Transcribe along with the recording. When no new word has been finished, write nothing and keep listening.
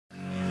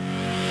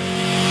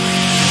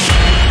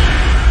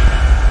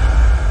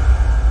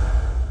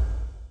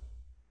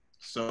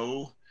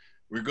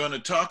we're going to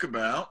talk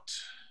about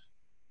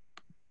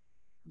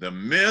the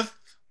myth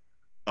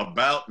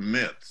about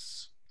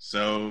myths.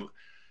 So,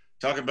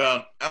 talk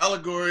about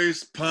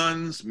allegories,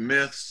 puns,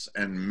 myths,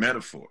 and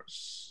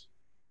metaphors.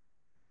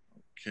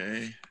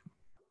 Okay.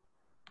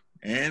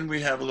 And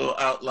we have a little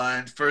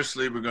outline.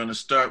 Firstly, we're going to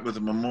start with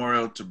a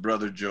memorial to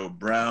Brother Joe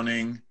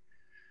Browning.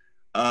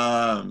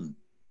 Going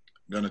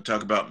to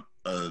talk about,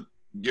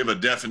 give a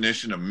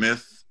definition of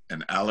myth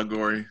and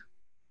allegory.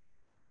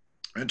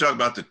 We're going to talk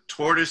about the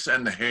tortoise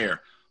and the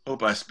hare.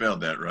 Hope I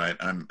spelled that right.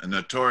 I'm a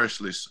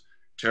notoriously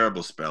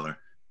terrible speller.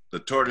 The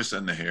tortoise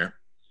and the hare.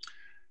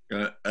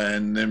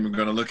 And then we're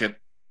going to look at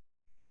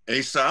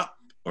Aesop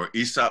or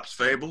Aesop's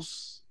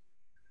fables.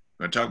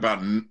 We're going to talk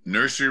about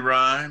nursery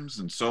rhymes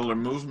and solar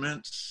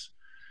movements.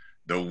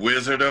 The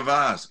Wizard of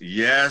Oz.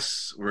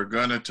 Yes, we're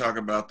going to talk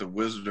about the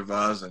Wizard of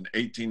Oz, an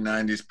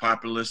 1890s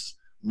populist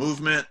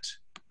movement.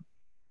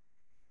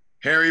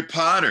 Harry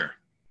Potter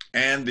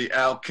and the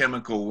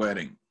alchemical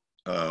wedding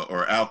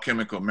or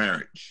alchemical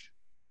marriage.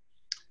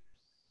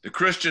 The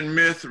Christian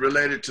myth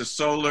related to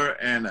solar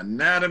and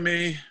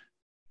anatomy.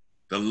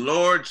 The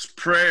Lord's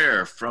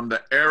Prayer from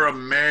the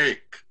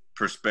Aramaic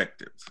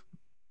perspective.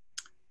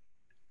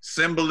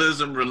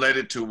 Symbolism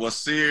related to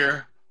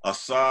Wasir,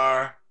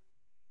 Asar,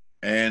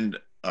 and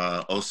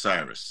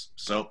Osiris.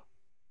 So,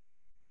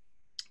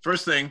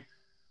 first thing,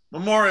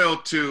 memorial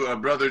to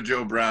Brother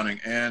Joe Browning.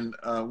 And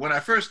when I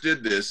first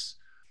did this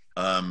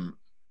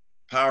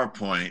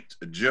PowerPoint,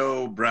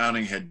 Joe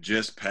Browning had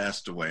just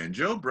passed away. And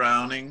Joe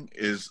Browning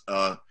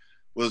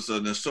was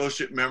an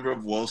associate member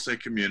of Wolsey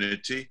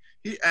Community.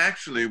 He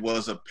actually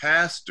was a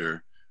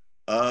pastor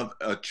of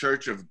a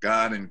Church of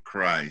God in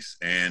Christ.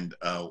 And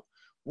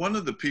one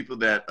of the people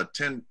that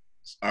attend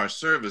our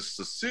service,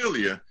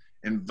 Cecilia,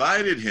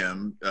 invited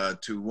him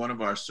to one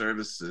of our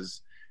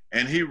services,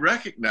 and he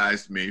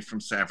recognized me from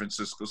San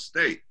Francisco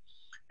State.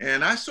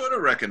 And I sort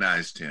of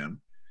recognized him.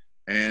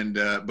 And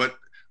but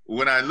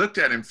when I looked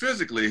at him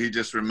physically, he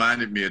just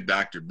reminded me of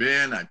Dr.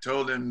 Ben. I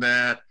told him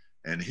that,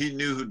 and he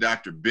knew who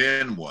Dr.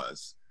 Ben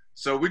was.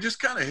 So we just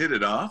kind of hit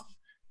it off.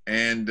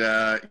 And,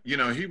 you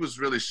know, he was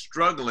really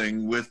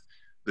struggling with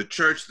the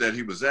church that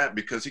he was at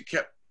because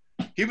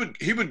he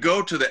would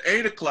go to the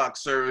 8 o'clock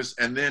service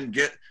and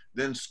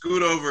then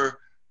scoot over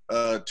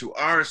to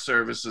our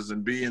services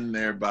and be in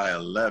there by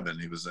 11.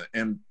 He was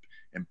an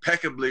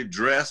impeccably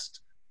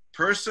dressed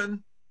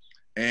person.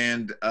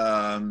 And,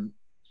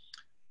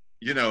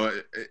 you know,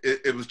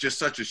 it was just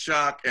such a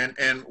shock.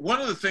 And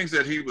one of the things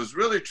that he was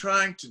really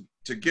trying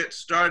to get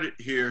started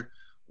here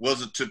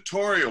was a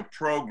tutorial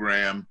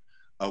program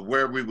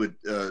where we would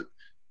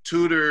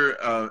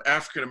tutor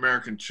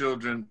African-American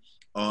children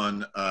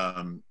on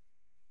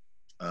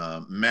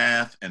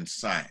math and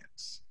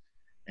science.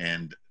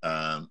 And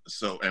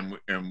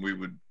we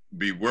would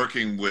be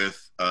working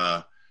with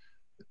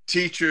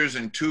teachers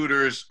and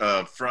tutors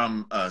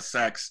from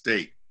Sac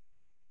State.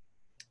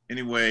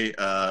 Anyway,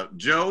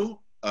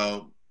 Joe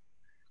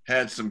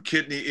had some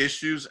kidney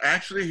issues.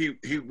 Actually,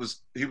 he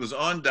was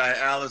on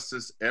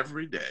dialysis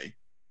every day,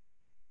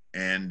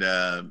 and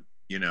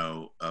you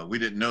know, we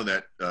didn't know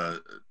that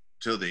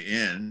till the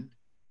end.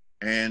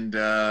 And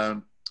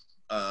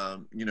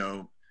you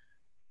know,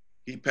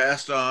 he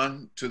passed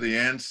on to the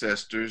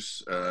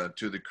ancestors,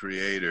 to the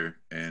Creator,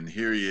 and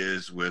here he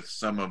is with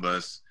some of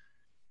us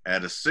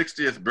at a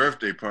 60th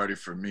birthday party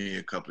for me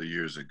a couple of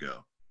years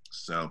ago.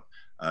 So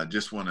I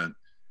just want to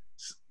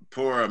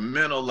pour a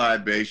mental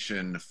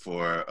libation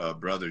for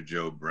Brother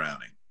Joe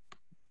Browning.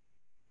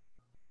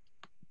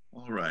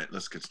 All right,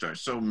 let's get started.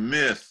 So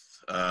myth,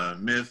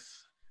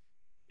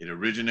 it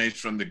originates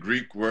from the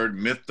Greek word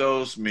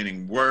mythos,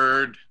 meaning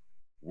word,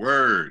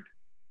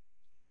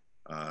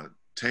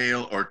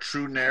 tale or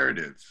true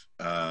narrative.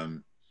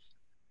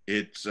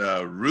 It's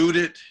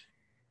rooted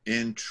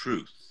in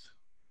truth.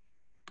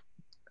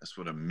 That's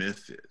what a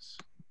myth is.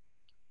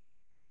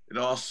 It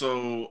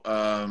also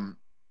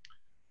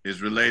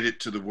is related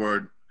to the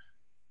word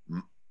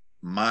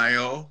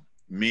myo,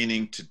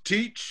 meaning to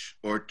teach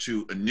or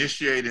to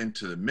initiate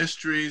into the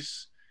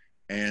mysteries.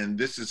 And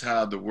this is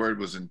how the word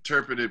was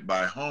interpreted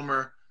by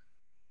Homer,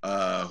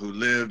 who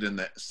lived in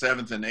the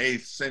 7th and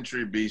 8th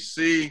century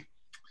BC,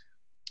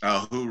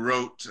 who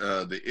wrote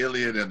the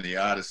Iliad and the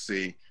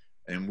Odyssey,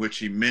 in which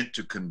he meant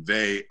to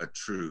convey a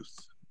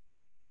truth.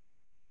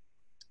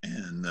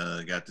 And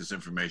got this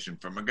information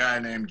from a guy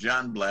named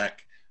John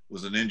Black, who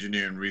was an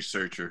engineer and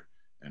researcher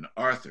and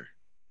author.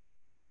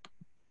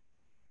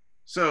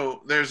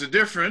 So there's a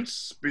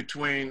difference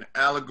between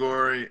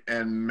allegory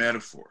and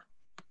metaphor.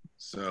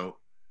 So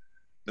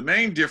the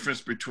main difference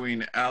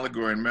between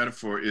allegory and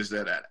metaphor is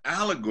that an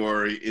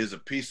allegory is a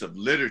piece of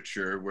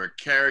literature where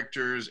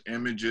characters,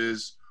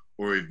 images,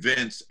 or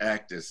events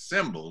act as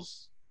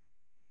symbols,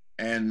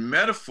 and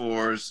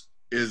metaphors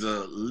is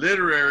a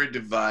literary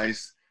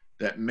device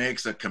that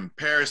makes a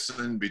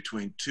comparison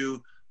between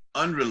two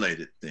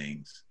unrelated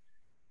things.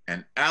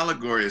 An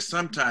allegory is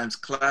sometimes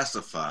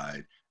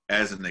classified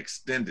as an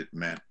extended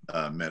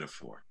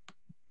metaphor.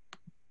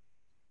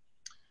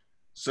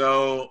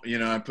 So,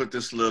 I put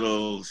this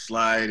little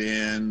slide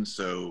in.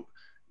 So,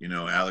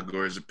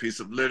 allegory is a piece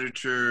of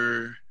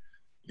literature.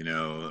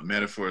 A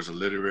metaphor is a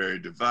literary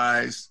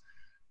device.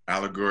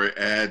 Allegory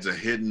adds a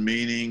hidden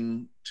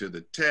meaning to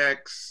the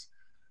text.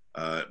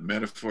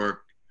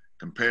 Metaphor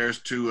compares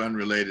two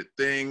unrelated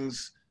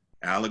things.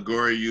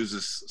 Allegory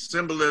uses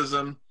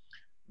symbolism.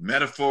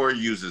 Metaphor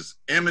uses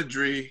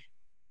imagery.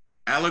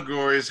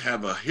 Allegories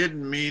have a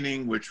hidden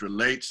meaning which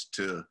relates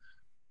to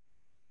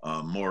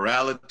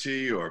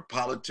morality or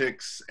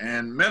politics,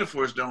 and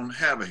metaphors don't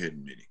have a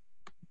hidden meaning.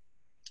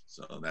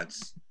 So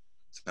that's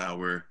how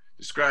we're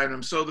describing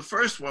them. So the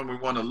first one we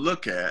want to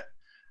look at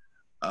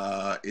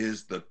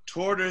is the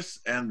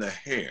tortoise and the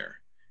hare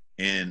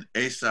in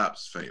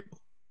Aesop's fable.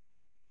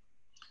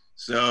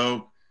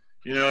 So,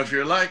 if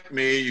you're like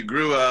me, you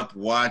grew up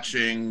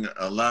watching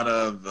a lot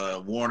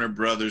of Warner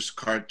Brothers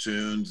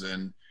cartoons,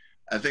 and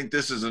I think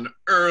this is an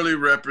early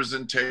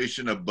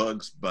representation of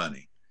Bugs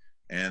Bunny.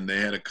 And they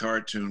had a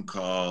cartoon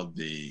called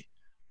the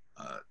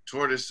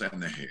Tortoise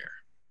and the Hare.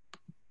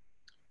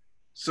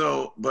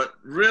 So, but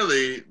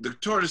really, the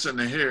tortoise and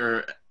the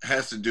hare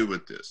has to do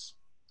with this.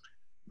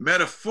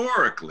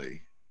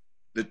 Metaphorically,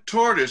 the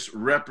tortoise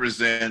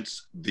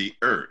represents the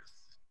earth.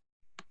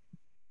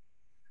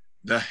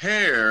 The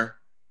hare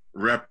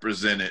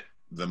represented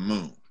the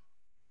moon.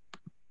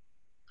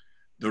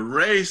 The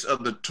race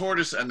of the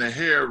tortoise and the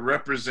hare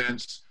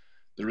represents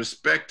the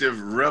respective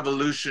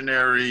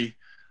revolutionary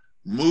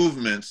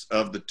movements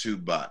of the two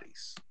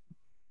bodies.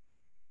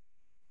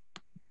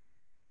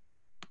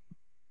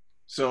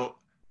 So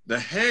the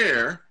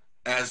hare,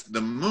 as the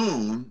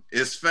moon,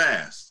 is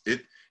fast.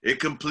 It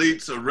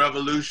completes a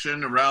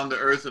revolution around the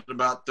earth in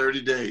about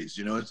 30 days.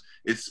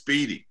 It's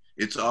speedy.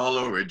 It's all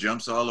over. It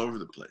jumps all over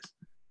the place.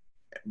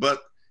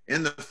 But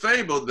in the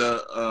fable,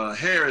 the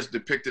hare is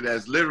depicted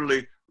as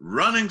literally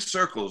running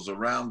circles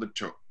around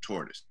the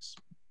tortoise.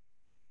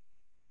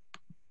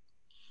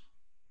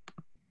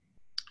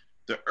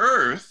 The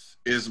earth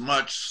is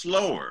much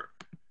slower.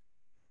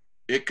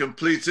 It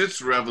completes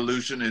its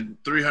revolution in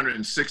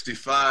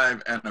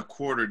 365 and a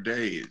quarter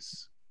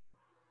days.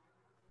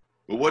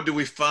 But what do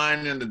we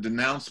find in the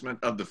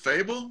denouncement of the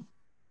fable?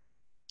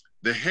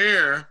 The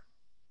hare,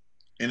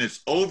 in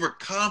its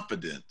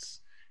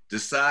overconfidence,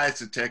 decides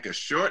to take a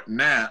short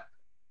nap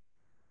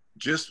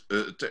just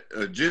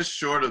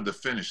short of the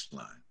finish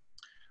line,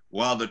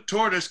 while the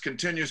tortoise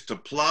continues to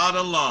plod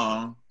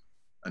along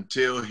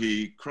until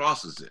he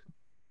crosses it.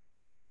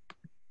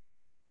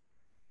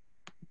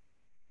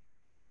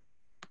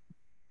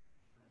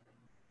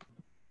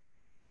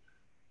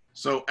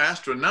 So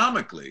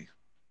astronomically,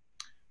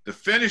 the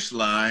finish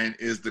line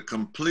is the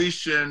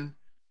completion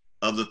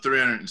of the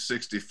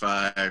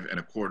 365 and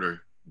a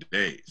quarter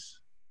days.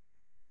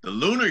 The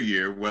lunar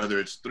year, whether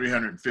it's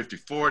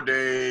 354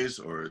 days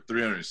or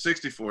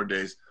 364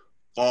 days,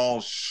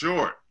 falls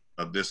short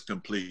of this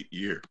complete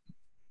year.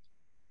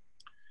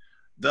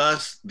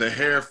 Thus, the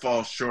hare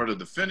falls short of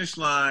the finish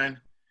line,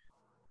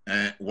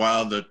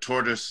 while the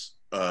tortoise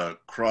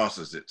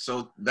crosses it.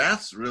 So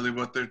that's really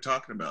what they're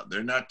talking about.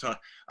 They're not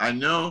talking. I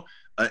know,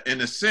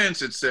 in a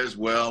sense, it says,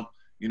 well,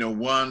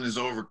 one is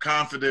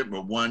overconfident,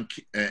 but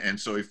and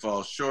so he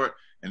falls short,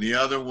 and the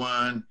other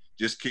one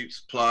just keeps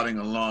plodding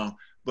along.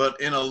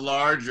 But in a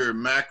larger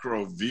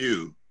macro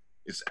view,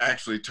 it's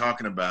actually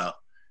talking about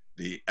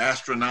the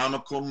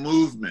astronomical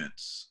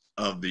movements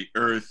of the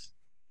earth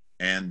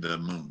and the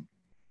moon.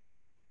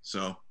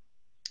 So,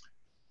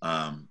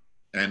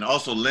 and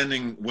also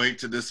lending weight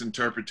to this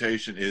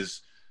interpretation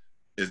is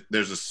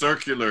there's a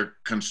circular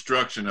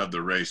construction of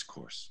the race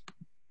course.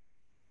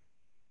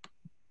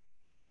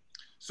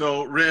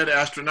 So read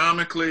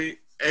astronomically,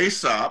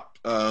 Aesop,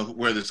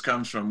 where this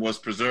comes from, was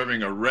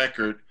preserving a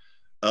record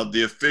of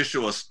the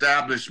official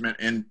establishment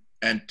in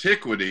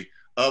antiquity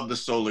of the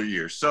solar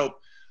year. So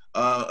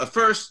at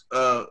first,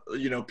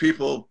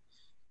 people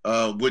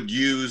would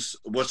use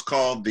what's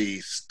called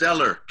the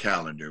stellar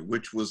calendar,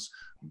 which was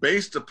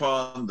based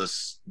upon the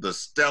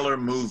stellar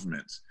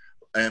movements.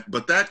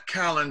 But that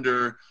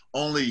calendar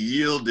only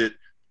yielded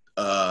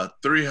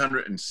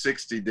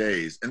 360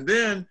 days. And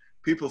then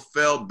people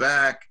fell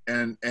back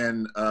and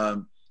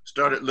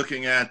started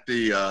looking at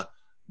the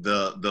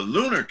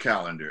lunar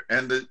calendar.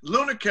 And the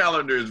lunar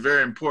calendar is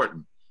very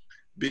important,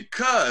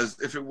 because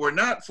if it were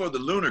not for the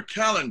lunar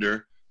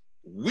calendar,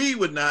 we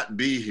would not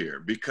be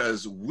here,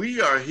 because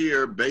we are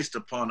here based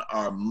upon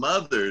our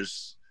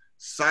mother's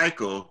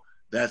cycle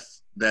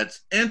that's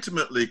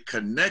intimately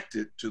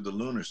connected to the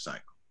lunar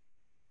cycle.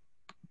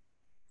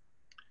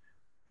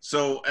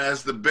 So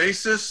as the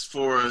basis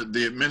for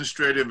the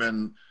administrative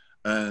and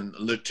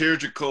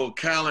liturgical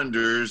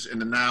calendars in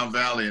the Nile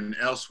Valley and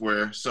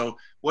elsewhere, so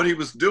what he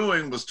was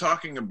doing was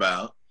talking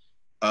about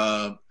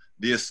the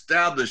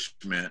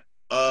establishment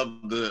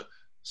of the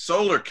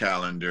solar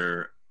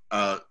calendar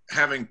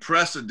having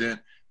precedent,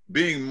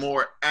 being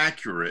more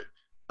accurate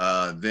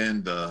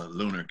than the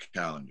lunar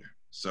calendar.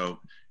 So,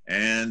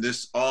 and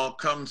this all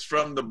comes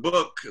from the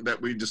book that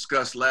we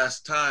discussed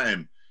last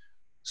time,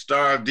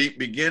 Star of Deep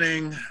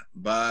Beginning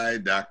by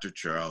Dr.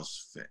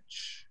 Charles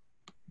Finch.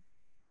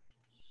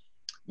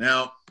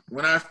 Now,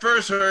 when I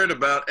first heard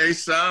about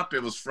Aesop,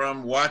 it was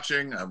from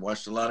I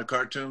watched a lot of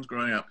cartoons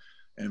growing up,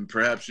 and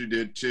perhaps you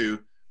did too,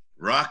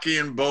 Rocky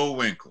and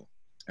Bullwinkle.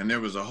 And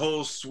there was a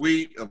whole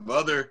suite of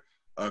other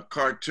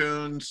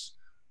cartoons,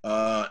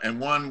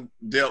 and one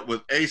dealt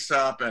with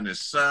Aesop and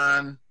his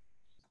son.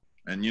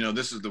 And, you know,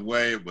 this is the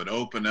way it would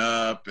open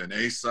up, and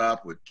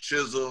Aesop would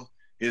chisel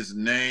his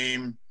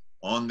name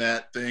on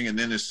that thing. And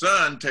then his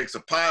son takes a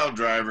pile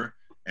driver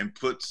and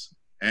puts,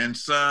 and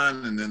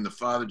son, and then the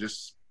father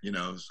just, you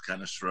know,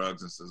 kind of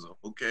shrugs and says,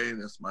 okay,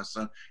 that's my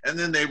son. And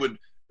then they would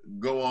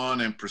go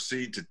on and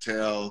proceed to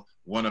tell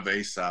one of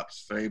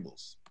Aesop's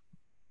fables.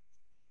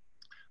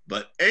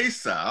 But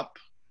Aesop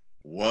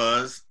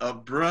was a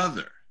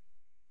brother.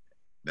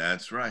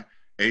 That's right.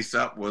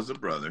 Aesop was a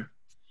brother.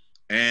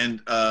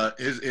 And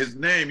his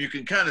name, you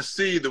can kind of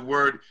see the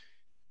word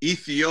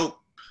Ethiop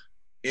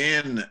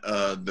in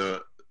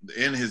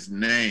his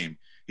name.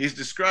 He's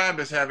described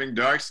as having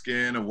dark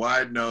skin, a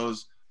wide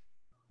nose,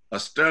 a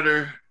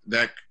stutter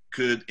that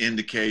could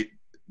indicate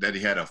that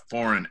he had a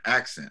foreign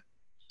accent.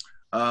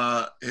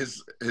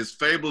 His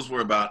fables were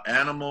about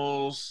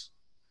animals,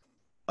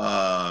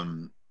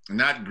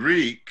 not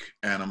Greek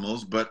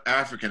animals, but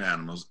African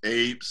animals: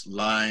 apes,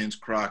 lions,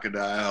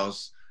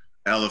 crocodiles,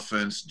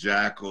 elephants,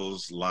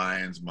 jackals,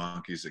 lions,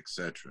 monkeys,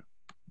 etc.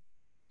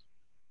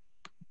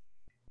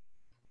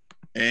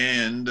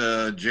 And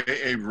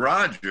J.A.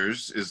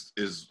 Rogers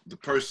is the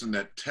person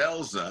that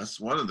tells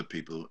us, one of the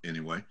people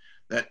anyway,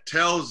 that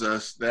tells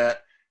us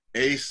that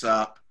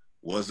Aesop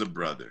was a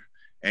brother.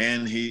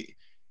 And he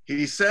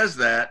says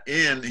that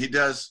he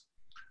does,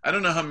 I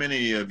don't know how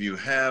many of you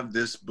have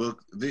this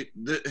book.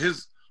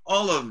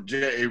 All of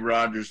J.A.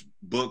 Rogers'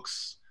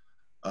 books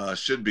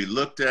should be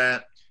looked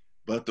at,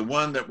 but the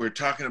one that we're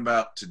talking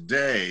about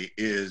today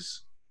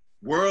is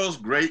World's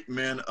Great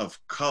Men of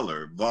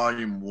Color,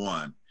 Volume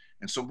 1.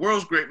 And so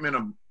World's Great Men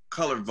of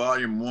Color,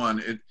 Volume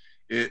 1,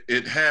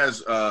 it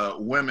has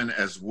women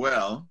as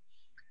well,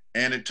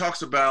 and it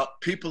talks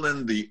about people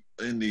in the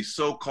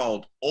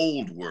so-called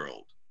Old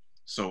World,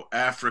 so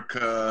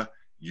Africa,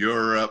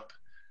 Europe,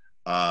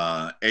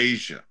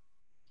 Asia.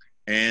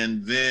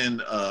 And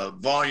then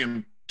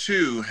Volume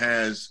 2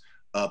 has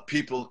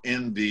people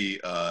in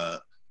the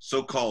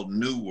so-called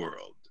New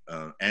World,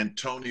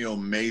 Antonio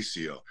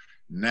Maceo,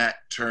 Nat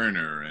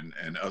Turner,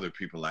 and other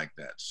people like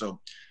that. So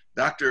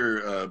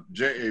Dr.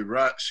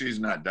 she's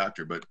not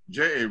doctor, but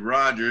J.A.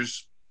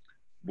 Rogers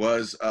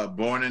was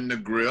born in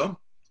Negril,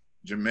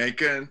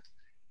 Jamaica,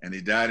 and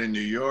he died in New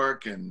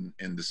York in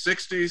the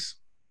 60s.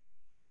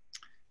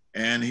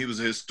 And he was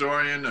a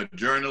historian, a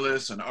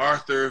journalist, an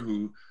author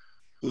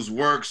whose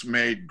works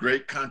made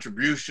great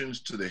contributions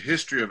to the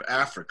history of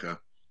Africa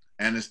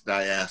and its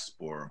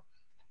diaspora.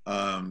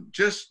 I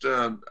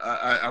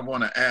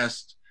want to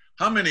ask,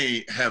 how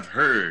many have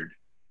heard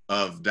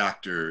of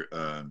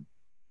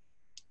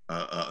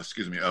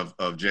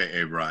of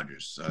J.A.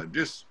 Rogers?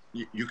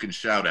 You can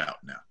shout out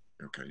now.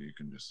 Okay, you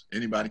can just,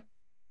 anybody?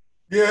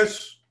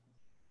 Yes.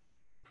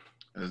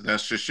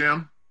 That's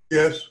Shashim?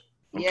 Yes.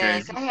 Okay.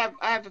 Yes, I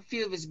have a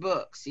few of his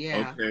books,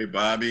 yeah. Okay,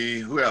 Bobby.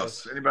 Who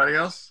else? Anybody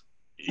else?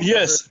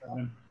 Yes.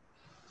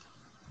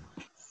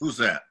 Who's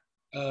that?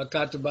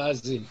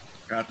 Katabazi.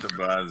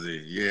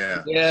 Katabazi,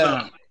 yeah.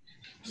 Yeah.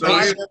 So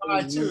I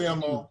too,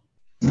 Emo.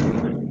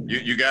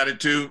 You got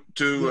it too,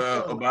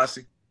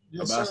 Obasi?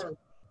 Yes, Obasi? sir.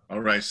 All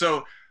right.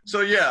 So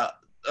yeah,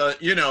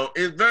 you know,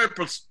 a very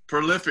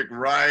prolific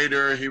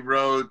writer. He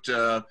wrote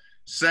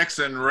Sex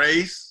and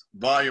Race,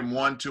 Volume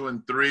 1, 2,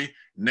 and 3.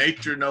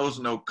 Nature Knows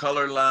No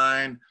Color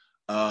Line,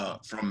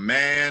 From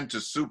Man to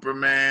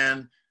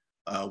Superman,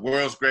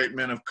 World's Great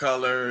Men of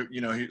Color. You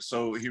know, he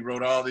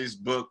wrote all these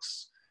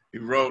books. He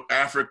wrote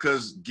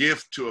Africa's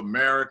Gift to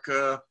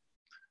America,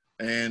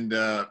 and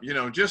you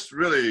know, just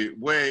really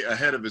way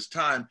ahead of his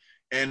time.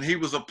 And he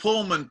was a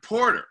Pullman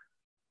porter,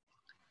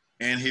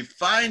 and he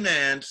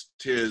financed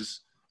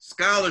his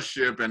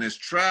scholarship and his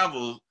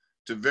travel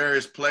to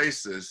various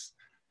places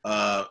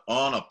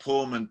on a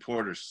Pullman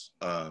porter's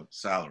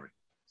salary.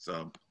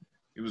 So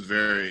he was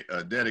very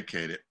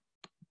dedicated.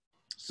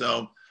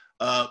 So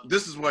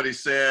this is what he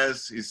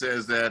says. He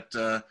says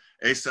that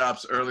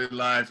Aesop's early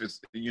life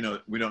is, you know,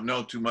 we don't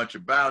know too much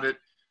about it.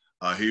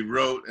 He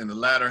wrote in the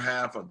latter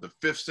half of the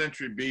 5th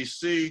century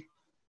BC.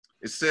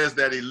 It says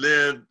that he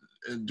lived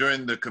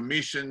during the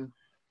Comitian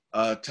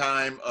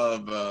time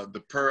of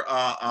the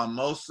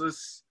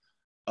Per-Amosis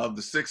of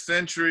the 6th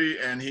century,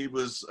 and he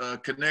was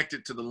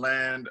connected to the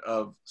land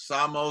of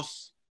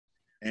Samos.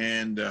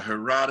 And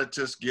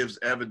Herodotus gives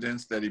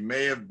evidence that he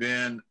may have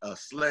been a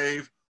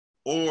slave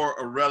or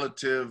a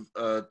relative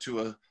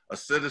to a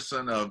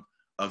citizen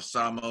of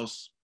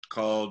Samos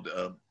called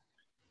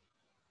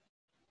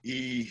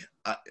Eadman.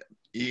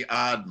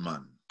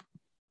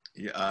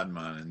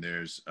 And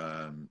there's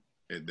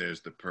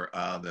the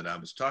Per-A that I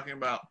was talking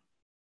about.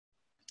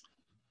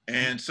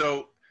 And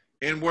so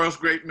in World's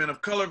Great Men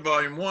of Color,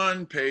 Volume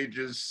 1,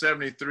 pages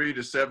 73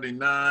 to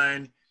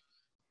 79,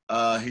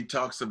 he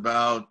talks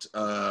about,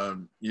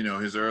 you know,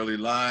 his early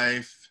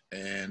life,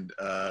 and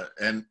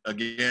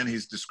again,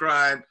 he's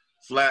described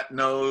flat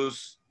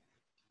nose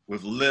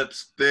with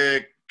lips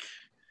thick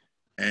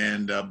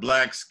and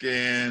black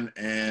skin,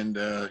 and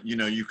you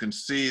know, you can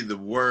see the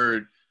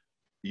word,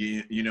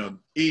 you know,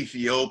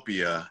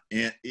 Ethiopia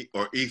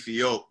or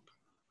Ethiop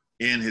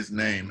in his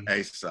name,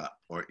 Aesop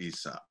or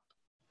Aesop.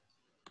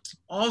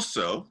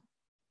 Also,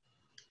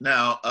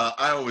 now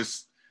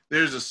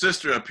there's a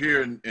sister up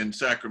here in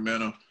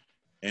Sacramento,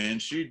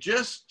 and she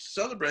just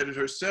celebrated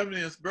her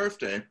 70th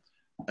birthday,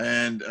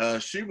 and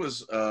she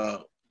was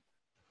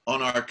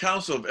on our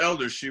Council of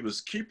Elders. She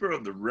was keeper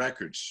of the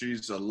records.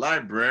 She's a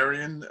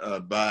librarian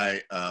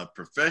by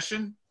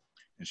profession,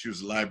 and she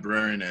was a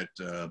librarian at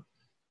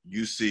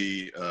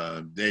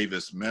UC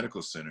Davis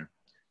Medical Center.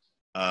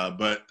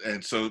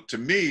 And so to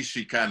me,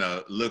 she kind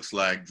of looks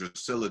like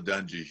Drusilla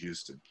Dungey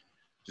Houston.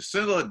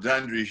 Drusilla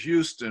Dungey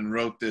Houston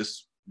wrote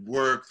this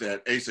work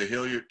that Asa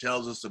Hilliard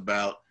tells us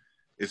about.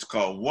 It's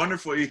called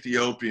Wonderful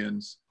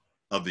Ethiopians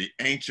of the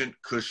Ancient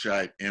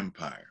Kushite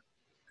Empire.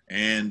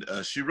 And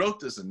she wrote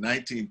this in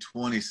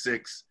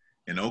 1926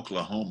 in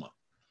Oklahoma.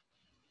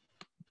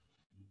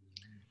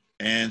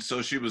 And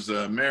so she was an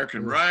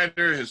American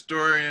writer,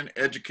 historian,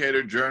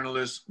 educator,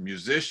 journalist,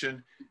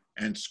 musician,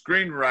 and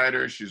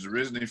screenwriter. She's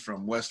originally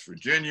from West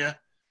Virginia,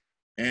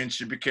 and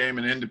she became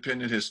an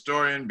independent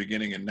historian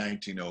beginning in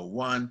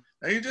 1901.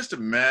 Now you just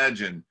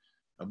imagine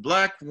a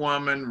Black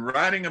woman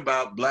writing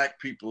about Black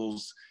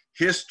people's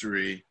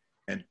history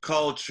and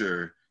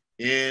culture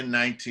in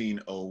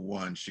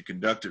 1901. She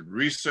conducted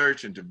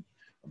research into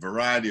a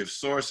variety of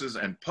sources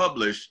and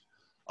published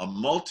a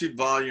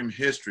multi-volume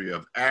history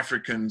of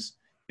Africans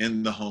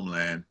in the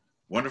homeland,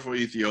 Wonderful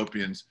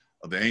Ethiopians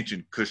of the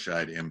Ancient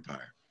Kushite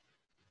Empire.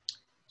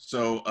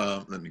 So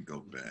let me go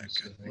back.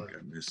 I think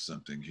I missed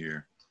something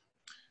here.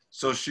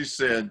 So she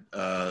said,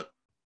 oh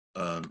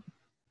no,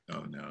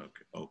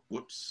 okay. Oh,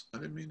 whoops, I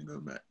didn't mean to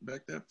go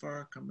back that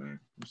far. Come back,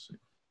 let's see.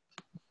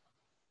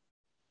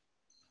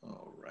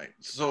 All right,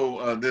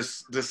 so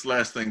this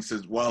last thing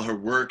says, while her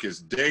work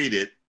is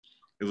dated,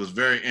 it was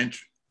very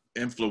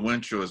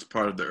influential as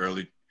part of the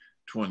early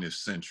 20th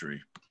century.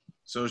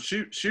 So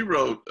she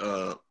wrote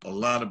a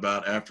lot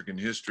about African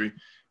history,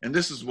 and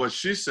this is what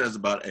she says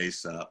about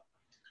Aesop.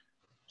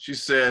 She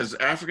says,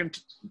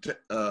 Africans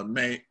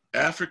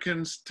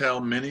tell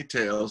many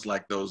tales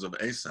like those of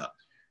Aesop.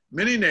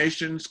 Many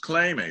nations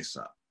claim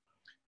Aesop.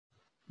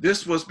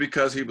 This was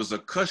because he was a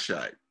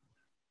Cushite,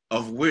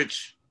 of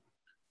which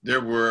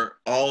there were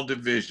all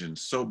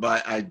divisions. So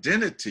by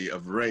identity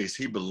of race,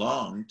 he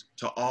belonged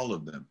to all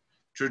of them.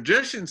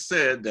 Tradition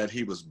said that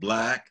he was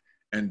Black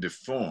and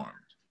deformed.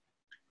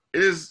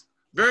 It is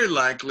very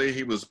likely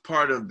he was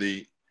part of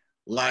the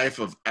life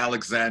of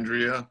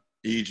Alexandria,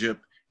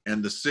 Egypt,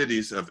 and the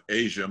cities of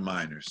Asia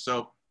Minor.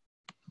 So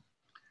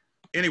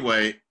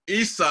anyway,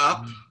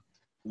 Aesop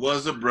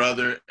was a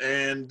brother,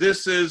 and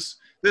this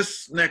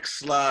next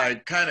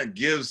slide kind of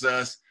gives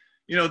us,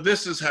 you know,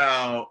 this is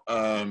how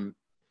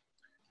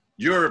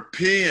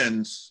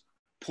Europeans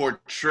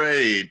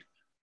portrayed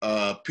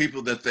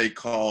people that they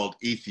called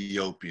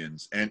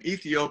Ethiopians. And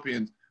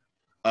Ethiopian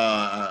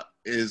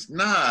is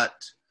not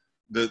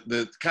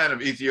the kind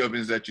of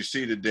Ethiopians that you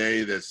see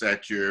today that's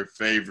at your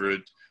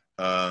favorite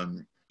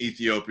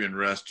Ethiopian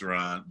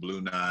restaurant, Blue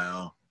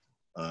Nile,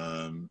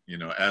 you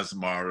know,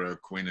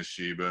 Asmara, Queen of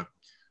Sheba.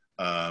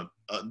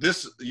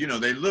 This, you know,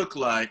 they look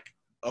like,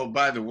 oh,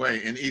 by the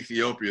way, in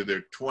Ethiopia, there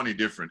are 20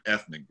 different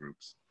ethnic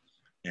groups.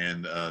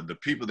 And the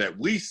people that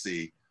we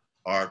see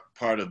are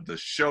part of the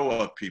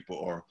Shoa people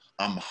or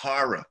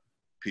Amhara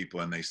people,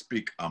 and they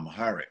speak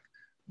Amharic.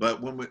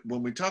 But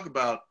when we talk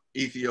about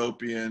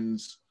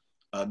Ethiopians,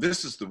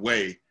 this is the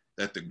way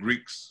that the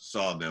Greeks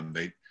saw them.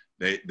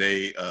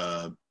 They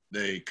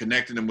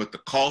connected them with the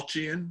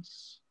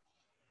Colchians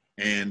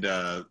and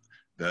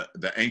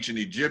the ancient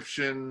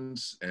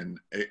Egyptians and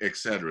et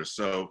cetera.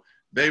 So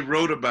they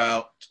wrote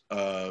about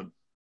the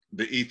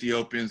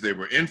Ethiopians. They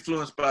were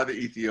influenced by the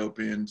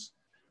Ethiopians,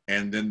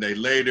 and then they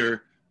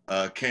later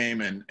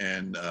came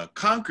and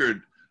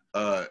conquered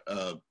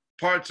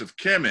parts of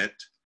Kemet.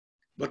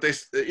 But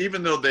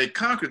even though they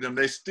conquered them,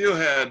 they still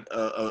had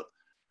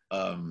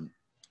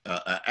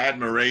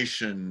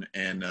admiration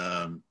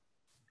and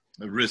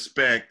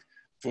respect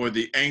for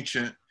the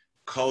ancient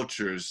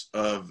cultures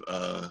of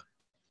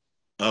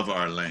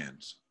our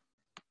lands.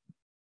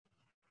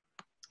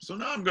 So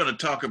now I'm going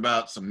to talk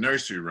about some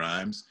nursery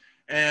rhymes,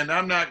 and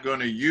I'm not going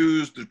to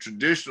use the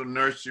traditional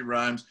nursery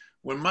rhymes.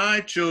 When my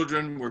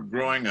children were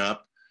growing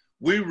up,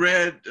 we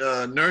read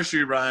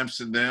nursery rhymes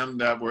to them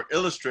that were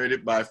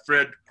illustrated by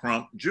Fred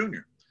Crump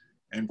Jr.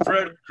 And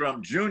Fred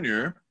Crump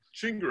Jr.,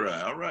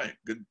 Chingarai, all right,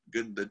 good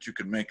that you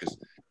can make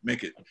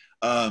it.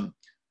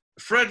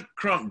 Fred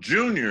Crump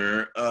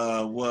Jr.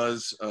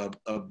 Was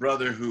a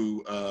brother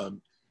who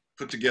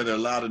put together a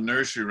lot of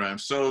nursery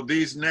rhymes. So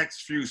these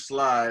next few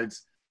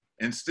slides,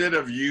 instead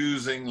of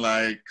using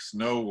like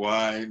Snow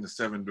White and the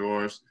Seven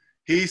Dwarfs,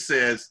 he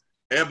says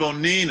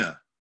Ebonina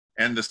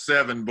and the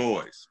Seven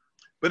Boys.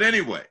 But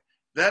anyway,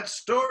 that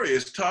story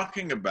is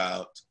talking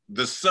about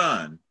the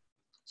sun.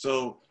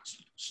 So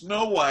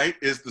Snow White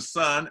is the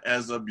sun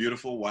as a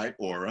beautiful white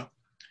aura,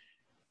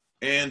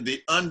 and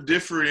the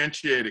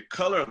undifferentiated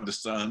color of the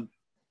sun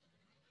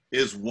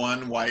is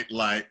one white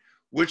light,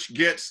 which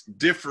gets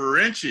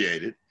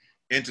differentiated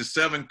into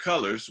 7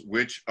 colors,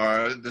 which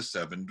are the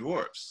 7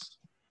 dwarfs.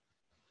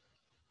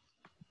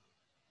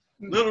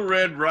 Little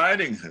Red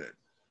Riding Hood.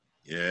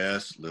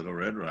 Yes, Little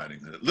Red Riding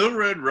Hood. Little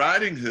Red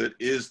Riding Hood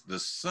is the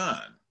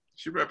sun.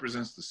 She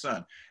represents the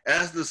sun.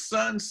 As the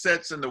sun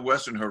sets in the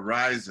western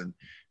horizon,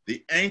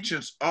 the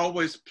ancients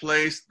always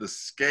placed the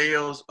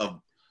scales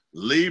of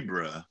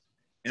Libra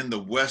in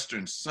the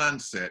western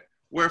sunset,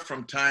 where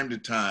from time to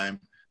time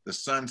the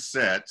sun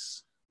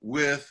sets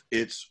with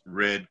its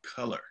red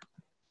color.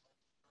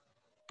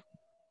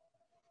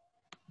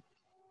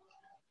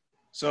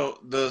 So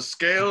the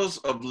scales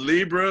of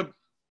Libra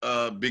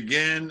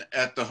begin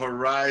at the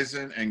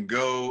horizon and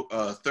go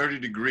 30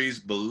 degrees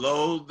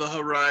below the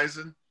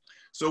horizon.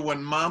 So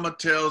when Mama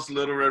tells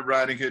Little Red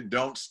Riding Hood,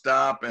 don't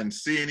stop and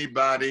see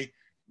anybody,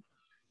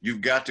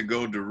 you've got to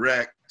go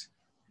direct.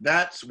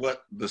 That's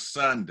what the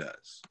sun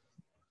does.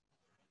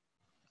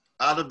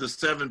 Out of the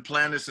 7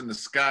 planets in the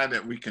sky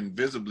that we can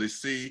visibly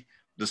see,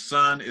 the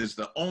sun is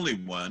the only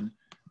one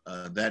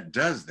that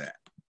does that.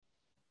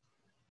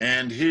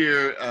 And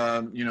here,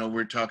 you know,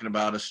 we're talking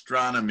about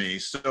astronomy.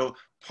 So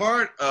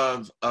part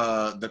of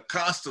the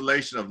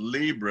constellation of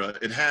Libra,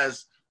 it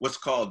has what's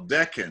called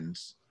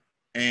decans.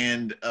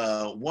 And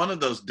one of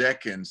those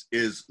decans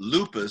is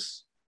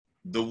Lupus,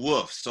 the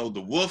wolf. So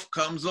the wolf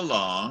comes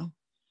along.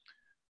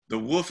 The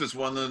wolf is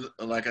one of,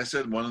 like I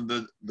said, one of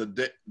the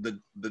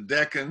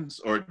decans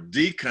or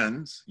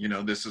deacons. You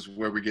know, this is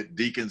where we get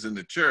deacons in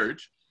the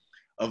church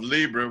of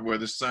Libra, where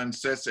the sun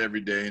sets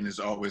every day and is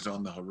always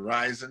on the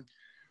horizon.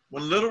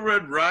 When Little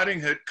Red Riding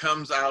Hood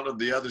comes out of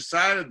the other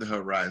side of the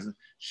horizon,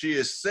 she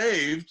is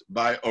saved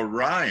by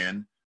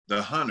Orion,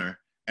 the hunter,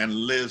 and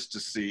lives to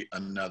see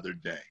another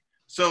day.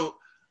 So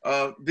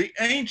the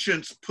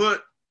ancients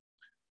put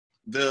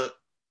the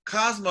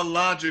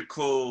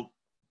cosmological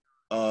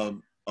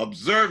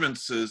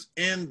observances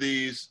in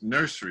these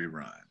nursery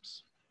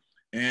rhymes.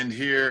 And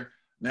here,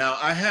 now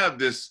I have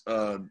this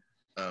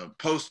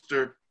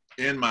poster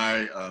in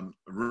my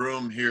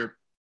room here,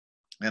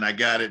 and I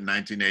got it in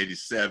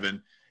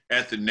 1987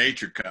 at the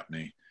Nature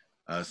Company.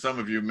 Some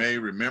of you may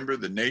remember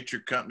the Nature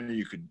Company.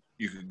 You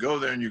could go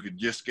there and you could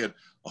just get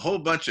a whole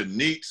bunch of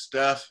neat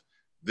stuff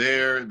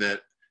there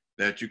that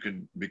you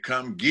can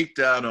become geeked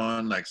out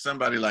on, like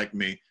somebody like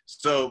me.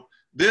 So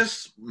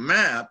this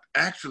map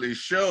actually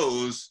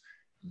shows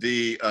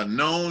the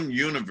known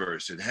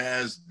universe. It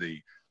has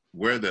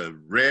where the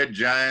red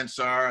giants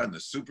are and the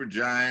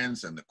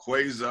supergiants and the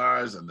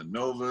quasars and the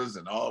novas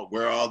and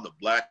where all the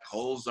black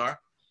holes are.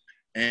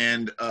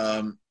 And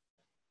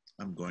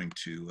I'm going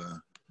to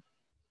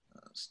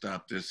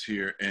stop this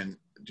here and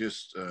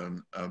just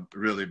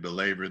really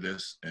belabor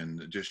this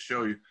and just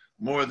show you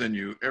more than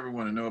you ever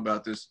want to know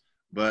about this.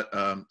 But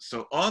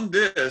so on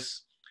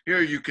this,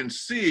 here you can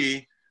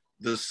see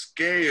the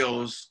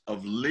scales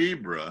of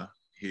Libra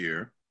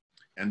here,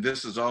 and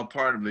this is all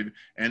part of Libra.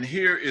 And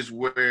here is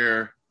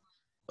where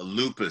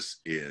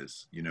Lupus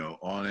is, you know,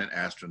 on an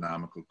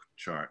astronomical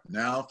chart.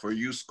 Now for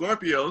you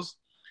Scorpios,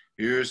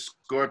 here's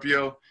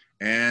Scorpio,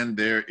 and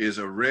there is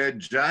a red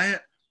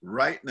giant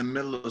right in the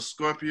middle of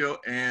Scorpio,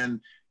 and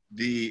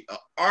the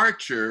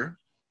archer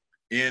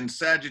in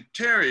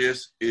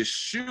Sagittarius is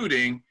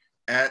shooting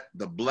at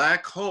the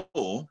black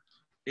hole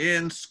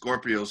in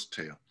Scorpio's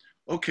tail.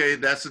 Okay,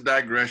 that's a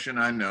digression,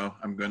 I know.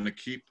 I'm going to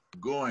keep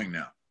going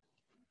now.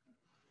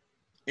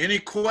 Any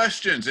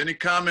questions, any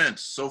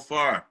comments so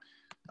far?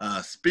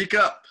 Speak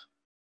up.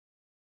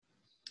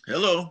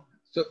 Hello.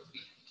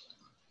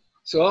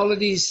 So all of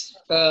these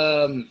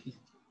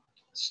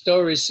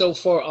stories so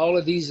far, all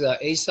of these are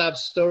Aesop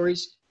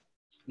stories?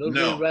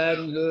 Little Red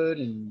Riding Hood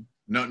and...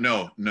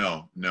 No.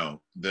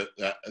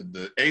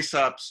 The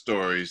Aesop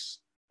stories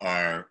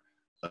are,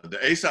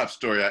 the Aesop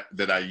story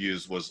that I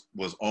used was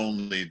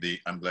only the,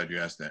 I'm glad you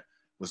asked that,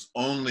 was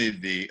only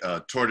the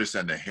tortoise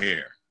and the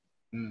hare.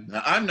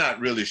 Now, I'm not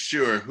really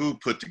sure who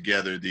put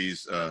together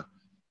these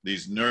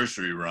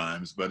nursery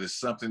rhymes, but it's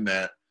something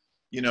that,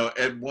 you know,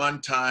 at one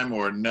time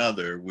or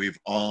another, we've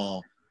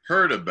all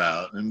heard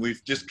about. And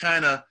we've just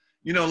kind of,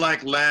 you know,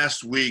 like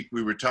last week,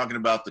 we were talking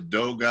about the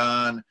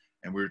Dogon,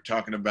 and we were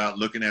talking about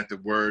looking at the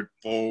word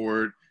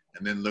forward,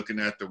 and then looking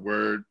at the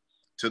word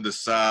to the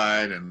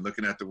side, and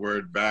looking at the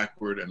word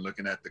backward, and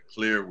looking at the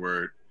clear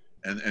word.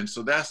 And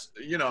so that's,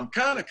 you know, I'm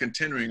kind of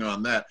continuing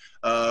on that.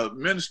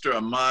 Minister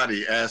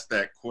Amadi asked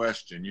that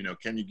question, you know,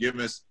 can you give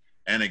us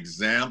an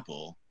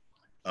example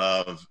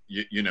of,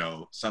 you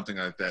know, something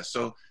like that?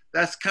 So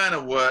that's kind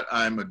of what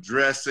I'm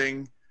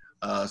addressing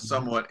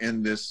somewhat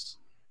in this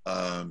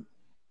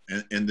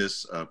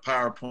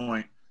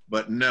PowerPoint.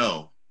 But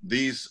no,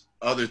 these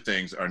other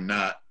things are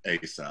not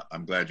Aesop.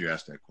 I'm glad you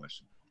asked that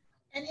question.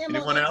 And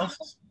anyone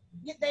else?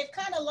 They've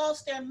kind of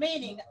lost their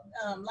meaning,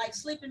 like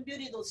Sleeping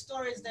Beauty, those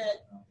stories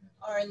that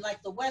or in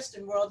like the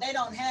Western world, they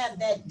don't have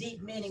that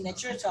deep meaning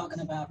that you're talking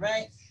about,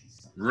 right?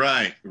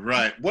 Right,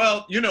 right.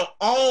 Well, you know,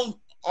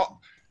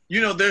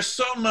 there's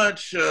so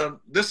much,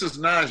 this is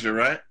nausea,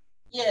 right?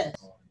 Yes.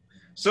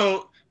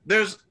 So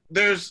there's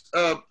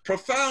a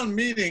profound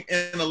meaning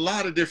in a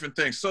lot of different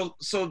things.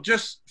 So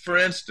just for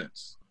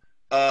instance,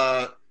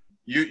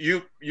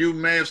 you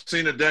may have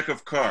seen a deck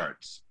of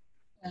cards.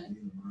 Okay.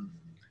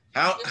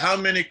 How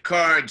many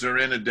cards are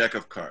in a deck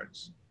of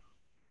cards?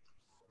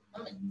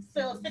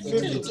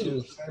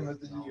 52.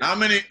 How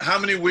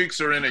many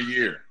weeks are in a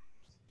year?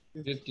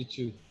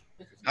 52.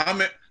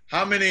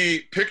 How many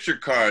picture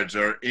cards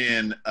are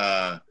in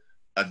a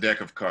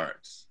deck of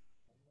cards?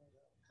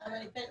 How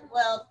many?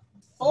 Well,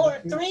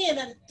 three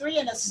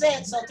in a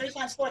set. So 3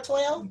 times 4,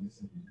 12.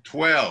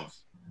 12.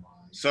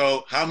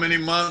 So how many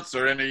months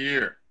are in a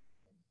year?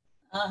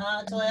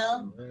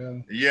 12.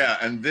 Yeah,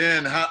 and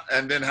then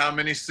how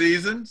many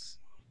seasons?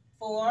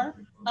 4.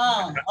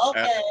 Oh,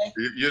 okay.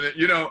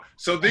 You know,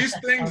 so these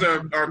things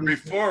are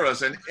before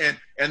us, and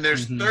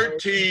there's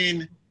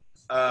 13.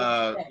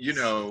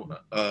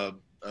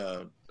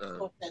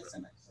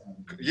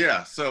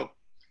 Yeah. So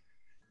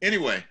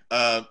anyway,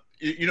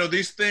 you know,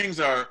 these things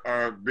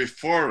are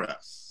before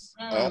us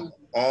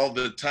all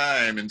the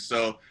time, and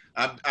so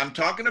I'm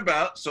talking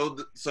about. So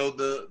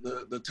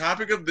the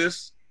topic of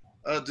this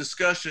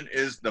discussion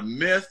is the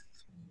myth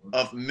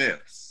of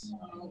myths.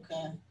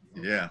 Okay.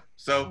 Yeah.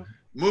 So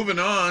moving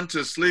on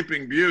to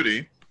Sleeping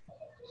Beauty.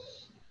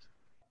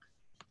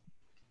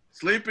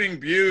 Sleeping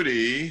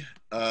Beauty.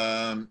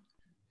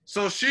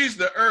 So she's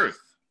the earth.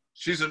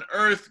 She's an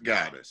earth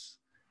goddess.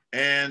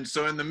 And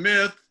so in the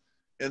myth,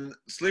 in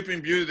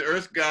Sleeping Beauty, the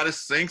earth goddess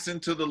sinks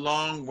into the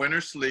long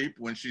winter sleep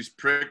when she's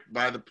pricked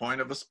by the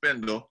point of a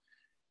spindle.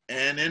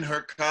 And in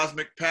her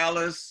cosmic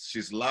palace,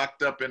 she's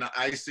locked up in an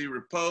icy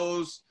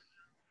repose.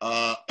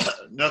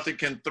 Nothing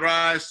can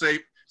thrive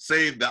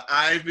save the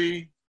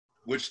ivy,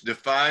 which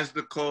defies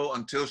the cold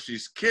until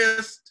she's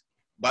kissed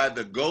by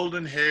the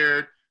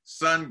golden-haired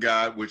sun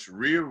god, which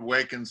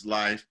reawakens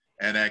life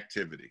and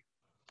activity.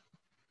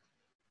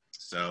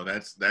 So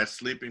that's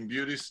Sleeping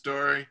Beauty's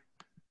story.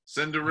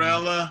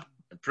 Cinderella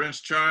and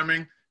Prince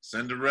Charming.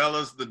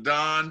 Cinderella's the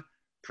dawn.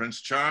 Prince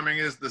Charming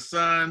is the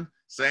sun.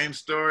 Same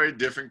story,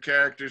 different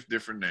characters,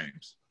 different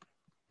names.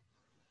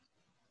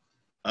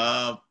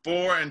 4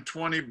 and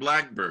 20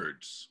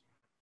 blackbirds.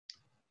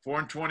 4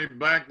 and 20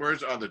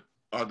 blackbirds are the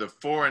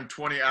 4 and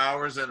 20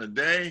 hours in a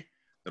day.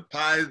 The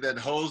pie that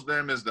holds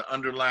them is the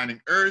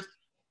underlining earth,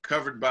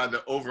 covered by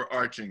the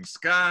overarching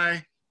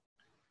sky.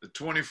 The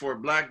 24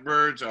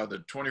 blackbirds are the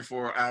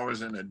 24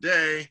 hours in a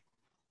day.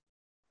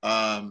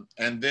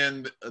 And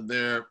then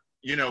they're,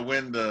 you know,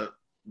 when the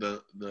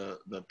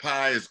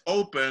pie is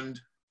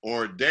opened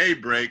or day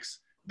breaks,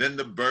 then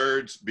the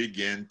birds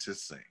begin to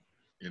sing,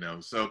 you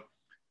know. So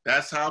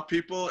that's how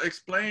people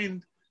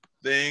explain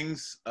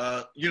things,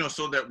 you know,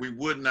 so that we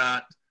would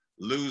not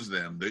lose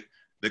them.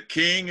 The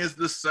king is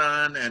the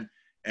sun,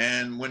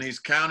 and when he's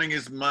counting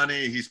his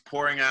money, he's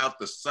pouring out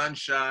the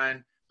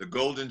sunshine, the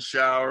golden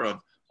shower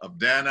of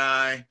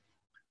Danae.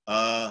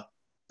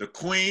 The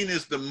queen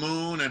is the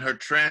moon, and her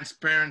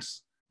transparent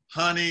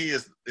honey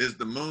is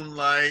the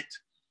moonlight.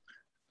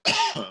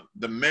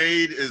 The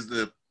maid is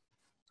the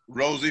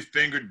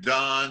rosy-fingered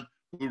dawn,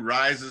 who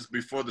rises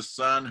before the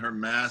sun, her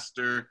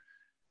master,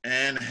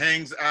 and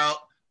hangs out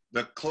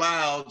the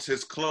clouds,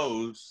 his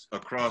clothes,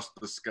 across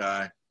the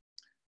sky.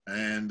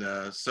 And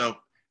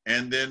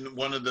and then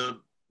one of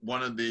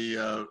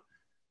the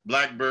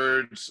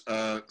blackbirds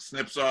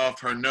snips off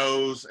her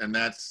nose, and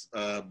that's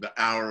the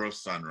hour of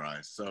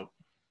sunrise. So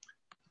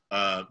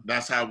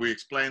that's how we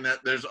explain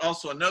that. There's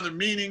also another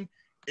meaning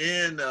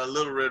in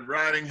Little Red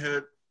Riding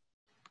Hood.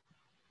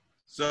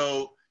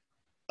 So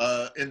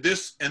in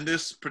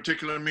this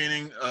particular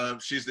meaning,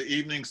 she's the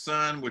evening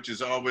sun, which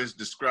is always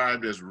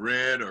described as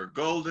red or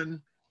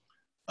golden.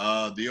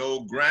 The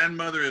old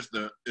grandmother is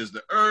the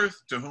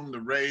earth, to whom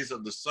the rays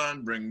of the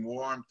sun bring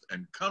warmth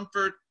and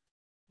comfort.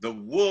 The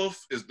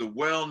wolf is the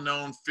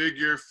well-known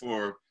figure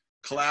for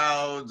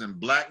clouds and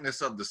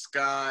blackness of the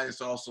sky. It's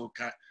also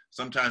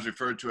sometimes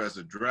referred to as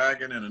a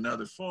dragon in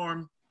another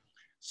form.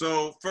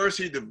 So first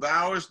he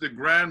devours the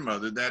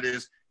grandmother, that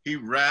is, he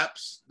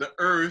wraps the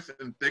earth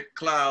in thick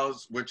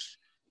clouds, which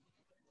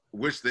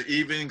the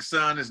evening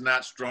sun is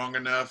not strong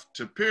enough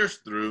to pierce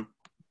through.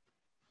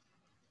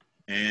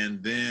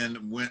 And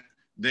then with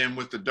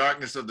the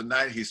darkness of the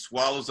night, he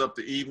swallows up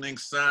the evening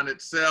sun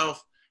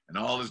itself, and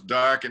all is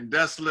dark and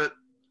desolate.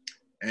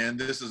 And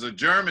this is a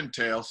German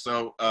tale,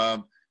 so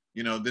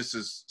you know, this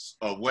is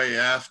way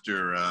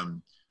after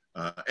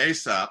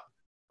Aesop.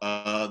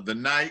 The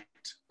night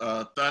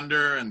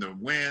thunder and the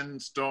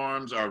wind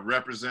storms are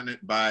represented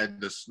by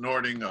the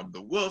snorting of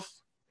the wolf,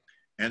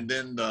 and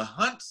then the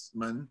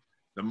huntsman,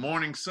 the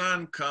morning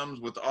sun, comes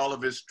with all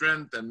of his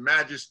strength and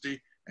majesty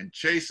and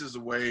chases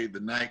away the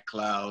night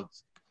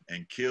clouds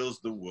and kills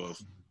the wolf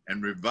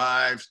and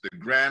revives the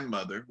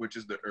grandmother, which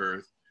is the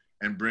earth,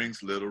 and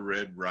brings Little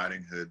Red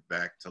Riding Hood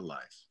back to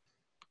life.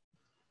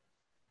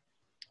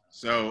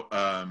 So,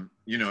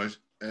 you know,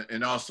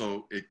 and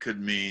also it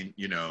could mean,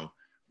 you know,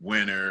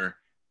 winter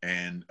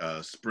and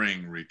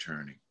spring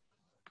returning.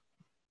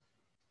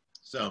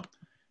 So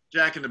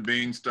Jack and the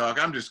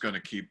Beanstalk, I'm just going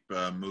to keep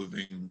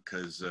moving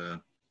because,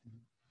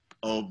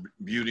 oh,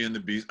 Beauty and the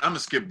Beast. I'm going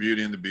to skip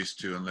Beauty and the Beast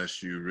too,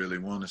 unless you really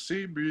want to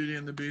see Beauty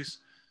and the Beast.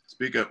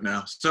 Speak up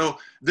now. So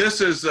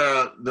this is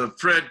the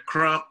Fred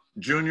Crump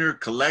Jr.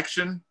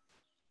 collection.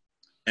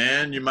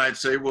 And you might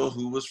say, well,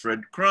 who was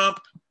Fred Crump?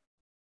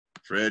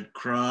 Fred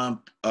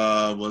Crump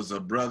was a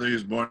brother. He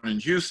was born in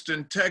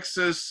Houston,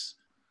 Texas.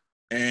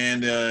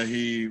 And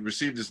he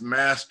received his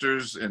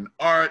master's in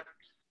art.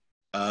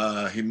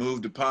 He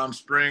moved to Palm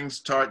Springs,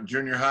 taught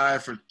junior high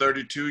for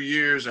 32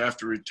 years.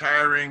 After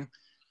retiring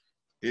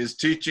his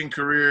teaching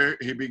career,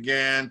 he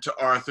began to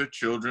author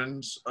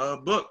children's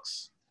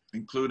books,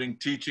 including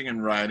teaching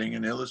and writing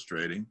and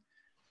illustrating.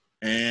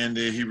 And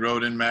he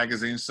wrote in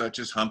magazines such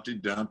as Humpty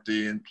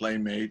Dumpty and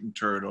Playmate and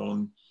Turtle.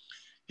 And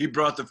he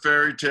brought the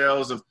fairy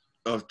tales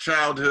of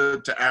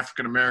childhood to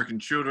African-American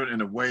children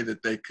in a way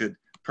that they could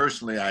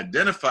personally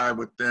identify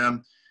with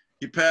them.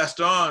 He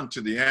passed on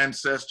to the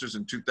ancestors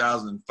in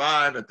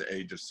 2005 at the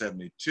age of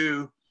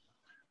 72.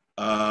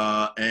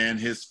 And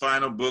his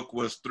final book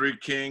was Three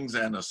Kings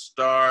and a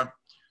Star,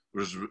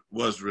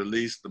 was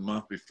released the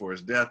month before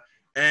his death.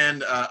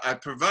 And I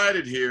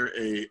provided here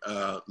a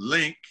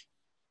link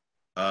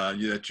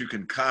that you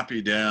can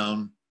copy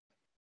down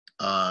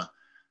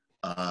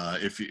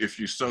if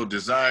you so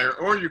desire,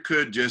 or you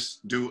could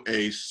just do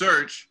a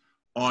search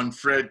on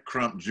Fred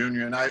Crump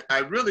Jr. And I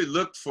really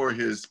looked for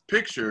his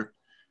picture,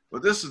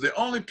 but this is the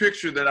only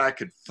picture that I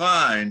could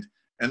find.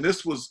 And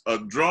this was a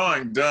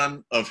drawing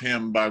done of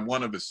him by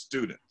one of his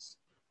students.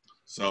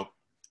 So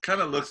kind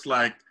of looks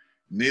like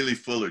Neely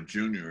Fuller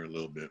Jr. a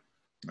little bit,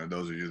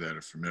 those of you that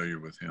are familiar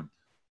with him.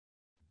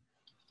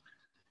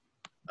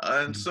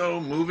 And so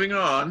moving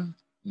on,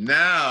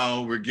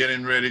 now we're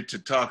getting ready to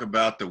talk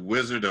about The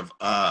Wizard of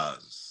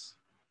Oz.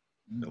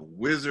 The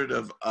Wizard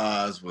of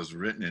Oz was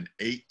written in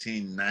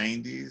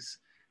 1890s,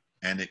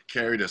 and it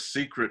carried a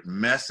secret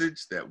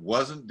message that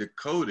wasn't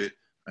decoded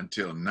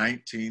until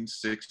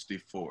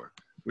 1964,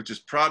 which is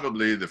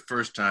probably the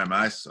first time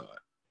I saw it.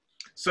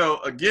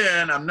 So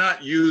again, I'm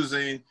not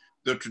using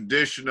the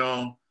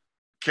traditional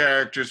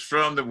characters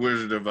from The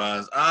Wizard of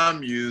Oz.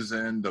 I'm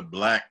using the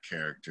Black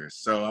characters.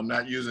 So I'm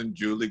not using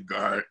Julie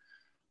Garland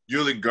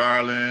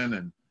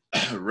and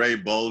Ray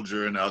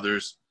Bolger and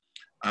others.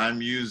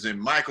 I'm using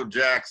Michael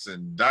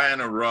Jackson,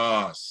 Diana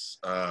Ross,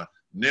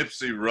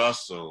 Nipsey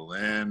Russell,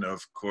 and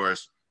of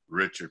course,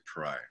 Richard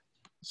Pryor.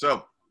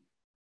 So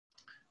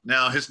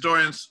now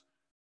historians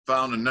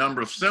found a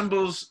number of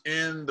symbols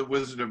in The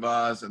Wizard of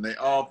Oz, and they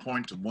all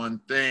point to one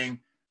thing: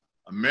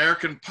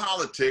 American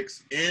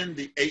politics in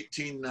the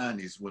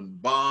 1890s, when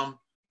Baum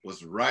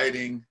was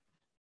writing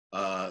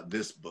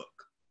this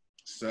book.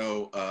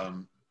 So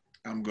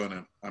I'm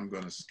gonna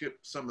skip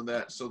some of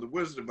that. So The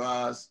Wizard of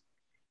Oz.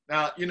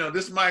 Now, you know,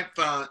 this might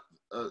sound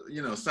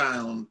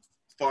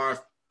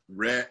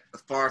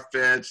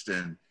far-fetched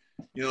and,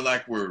 you know,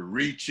 like we're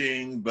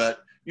reaching,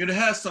 but, you know, it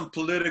has some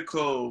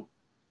political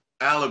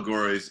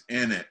allegories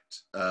in it,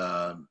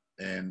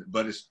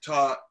 but it's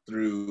taught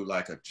through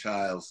like a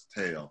child's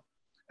tale.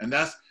 And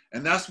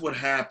that's what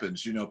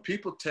happens. You know,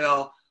 people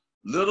tell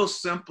little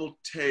simple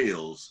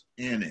tales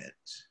in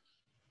it.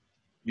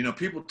 You know,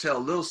 people tell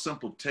little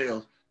simple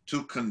tales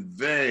to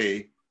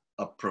convey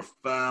a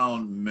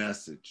profound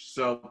message.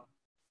 So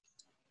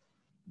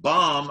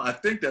Baum, I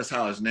think that's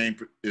how his name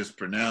is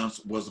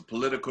pronounced, was a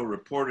political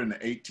reporter in the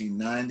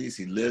 1890s.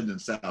 He lived in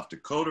South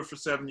Dakota for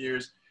 7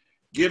 years,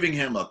 giving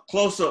him a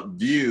close-up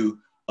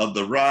view of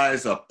the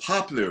rise of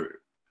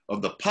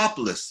the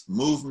populist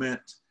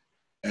movement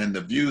and the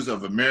views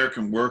of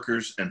American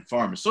workers and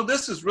farmers. So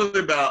this is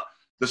really about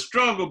the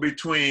struggle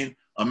between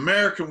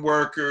American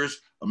workers,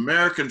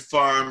 American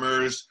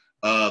farmers,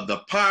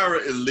 the power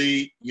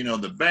elite, you know,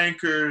 the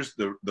bankers,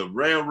 the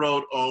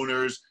railroad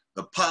owners,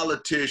 the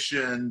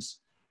politicians.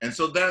 And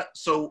so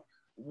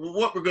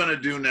what we're going to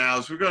do now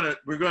is we're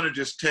going to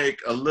just take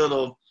a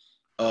little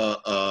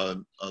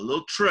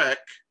trek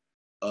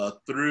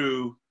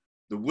through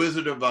The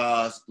Wizard of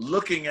Oz,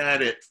 looking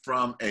at it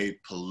from a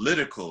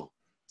political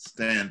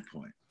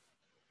standpoint.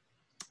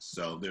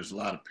 So there's a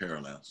lot of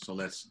parallels. So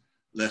let's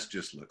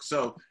just look.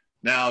 So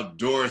now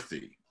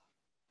Dorothy.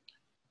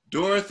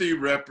 Dorothy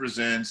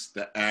represents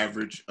the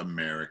average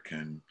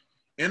American.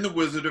 In The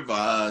Wizard of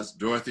Oz,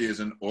 Dorothy is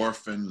an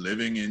orphan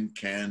living in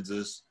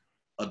Kansas,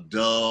 a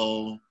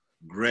dull,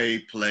 gray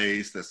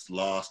place that's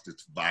lost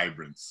its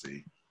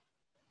vibrancy.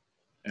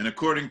 And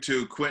according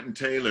to Quentin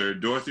Taylor,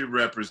 Dorothy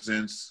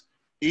represents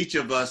each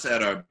of us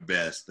at our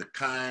best, the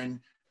kind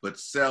but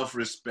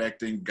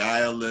self-respecting,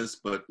 guileless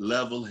but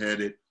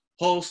level-headed,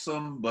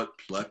 wholesome but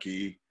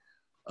plucky,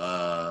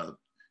 a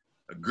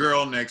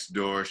girl next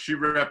door. She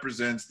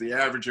represents the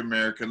average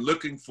American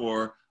looking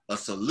for a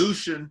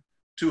solution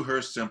to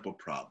her simple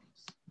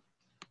problems.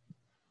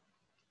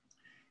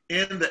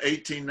 In the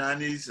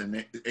 1880s and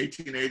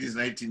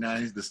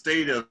 1890s, the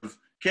state of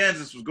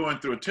Kansas was going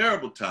through a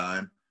terrible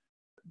time.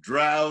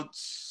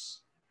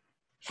 Droughts,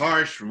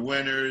 harsh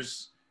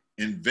winters,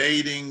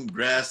 invading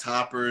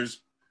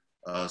grasshoppers,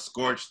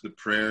 scorched the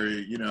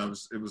prairie. You know,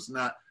 it was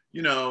not,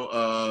 you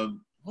know,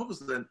 what was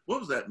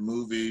that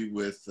movie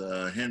with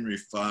Henry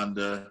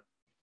Fonda,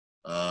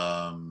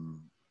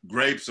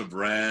 Grapes of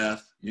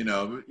Wrath? You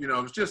know, it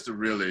was just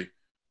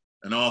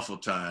an awful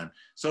time.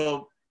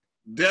 So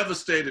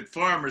devastated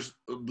farmers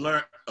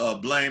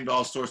blamed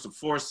all sorts of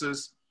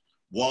forces,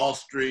 Wall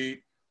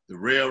Street, the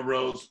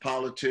railroads,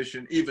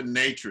 politicians, even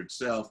nature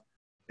itself.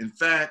 In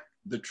fact,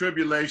 the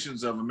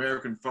tribulations of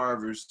American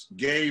farmers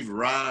gave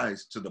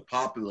rise to the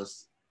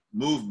populist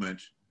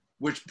movement,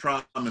 which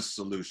promised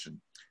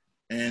solution.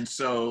 And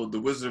so the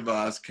Wizard of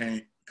Oz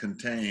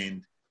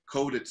contained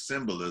coded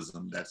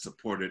symbolism that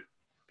supported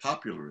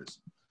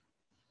popularism.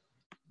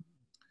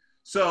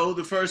 So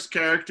the first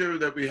character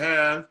that we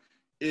have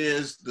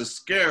is the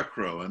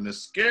Scarecrow, and the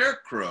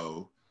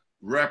Scarecrow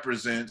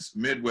represents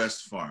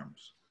Midwest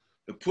farmers.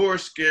 The poor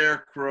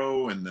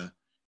Scarecrow in the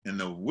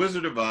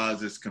Wizard of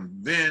Oz is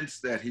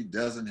convinced that he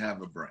doesn't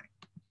have a brain.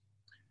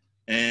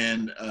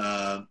 And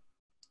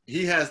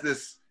he has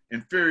this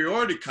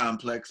inferiority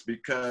complex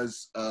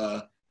because,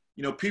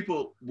 you know,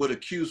 people would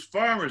accuse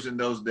farmers in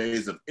those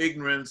days of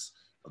ignorance,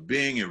 of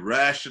being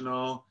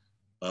irrational,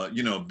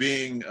 you know,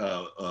 being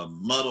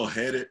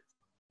muddle-headed.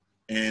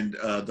 And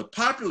the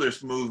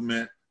populist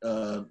movement,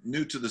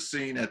 new to the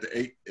scene at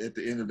the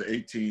end of the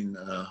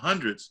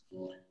 1800s,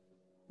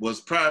 was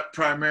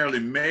primarily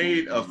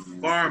made of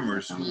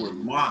farmers who were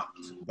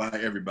mocked by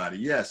everybody.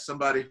 Yes,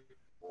 somebody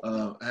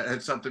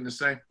had something to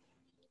say.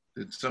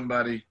 Did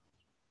somebody?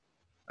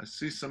 I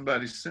see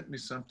somebody sent me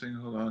something.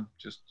 Hold on,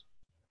 just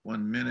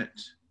 1 minute.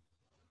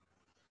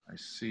 I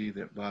see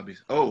that Bobby.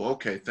 Oh,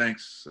 okay,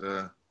 thanks.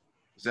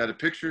 Is that a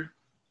picture?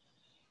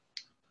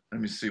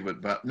 Let me see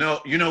what Bob. No,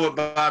 you know what,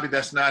 Bobby?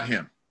 That's not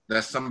him.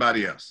 That's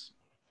somebody else.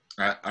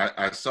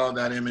 I saw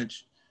that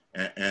image,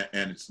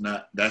 and it's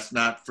not. That's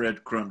not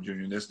Fred Crump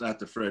Jr. That's not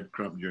the Fred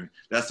Crump Jr.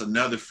 That's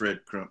another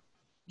Fred Crump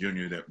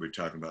Jr. that we're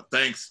talking about.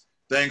 Thanks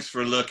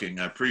for looking.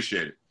 I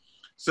appreciate it.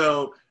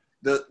 So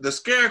the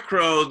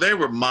Scarecrow, they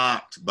were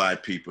mocked by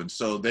people, and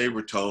so they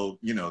were told,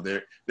 you know,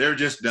 they're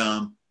just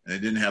dumb and they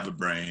didn't have a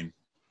brain,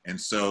 and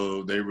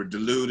so they were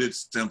deluded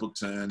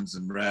simpletons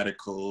and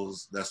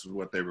radicals. That's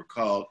what they were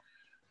called.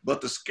 But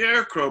the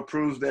Scarecrow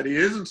proves that he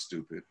isn't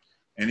stupid,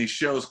 and he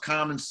shows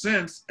common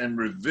sense and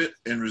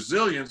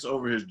resilience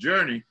over his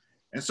journey.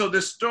 And so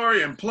this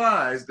story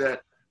implies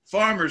that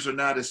farmers are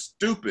not as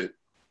stupid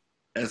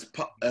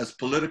as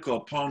political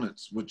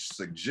opponents would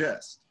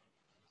suggest.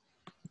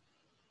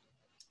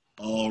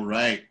 All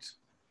right.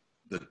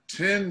 The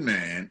Tin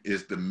Man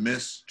is the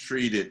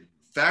mistreated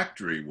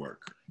factory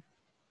worker.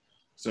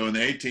 So in the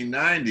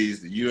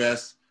 1890s, the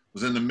US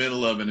was in the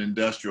middle of an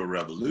industrial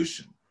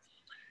revolution.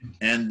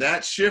 And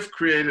that shift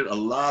created a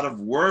lot of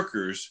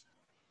workers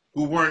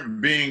who weren't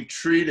being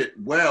treated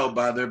well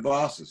by their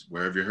bosses.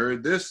 Where have you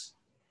heard this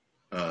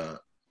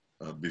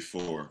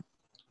before?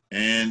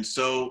 And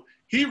so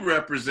he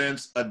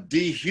represents a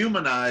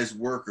dehumanized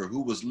worker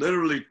who was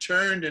literally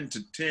turned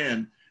into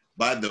tin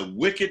by the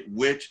wicked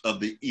witch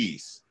of the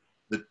East.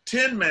 The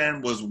Tin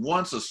Man was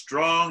once a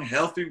strong,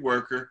 healthy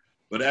worker,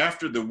 but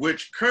after the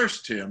witch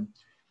cursed him,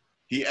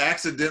 he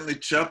accidentally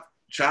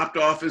chopped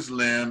off his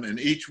limb, and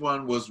each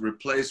one was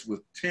replaced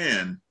with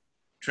tin,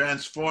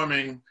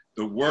 transforming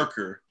the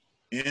worker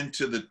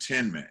into the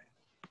Tin Man.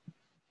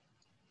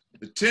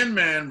 The Tin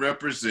Man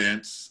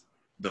represents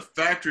the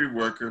factory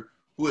worker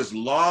who has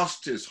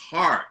lost his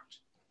heart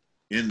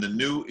in the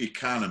new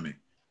economy.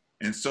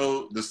 And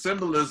so the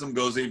symbolism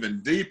goes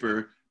even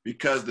deeper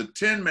because the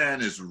Tin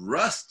Man is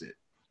rusted.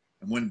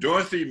 And when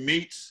Dorothy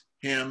meets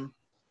him,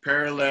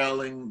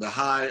 paralleling the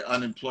high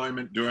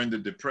unemployment during the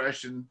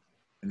Depression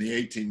in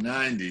the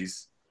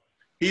 1890s,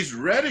 he's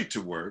ready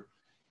to work,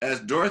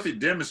 as Dorothy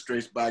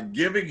demonstrates by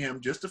giving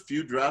him just a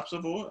few drops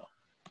of oil.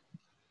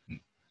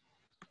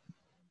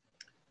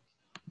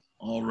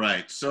 All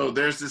right, so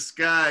there's this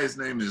guy, his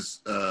name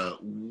is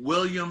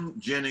William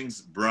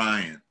Jennings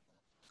Bryan.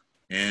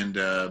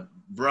 And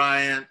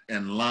Bryant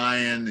and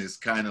lion is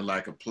kind of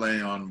like a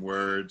play on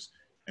words.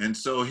 And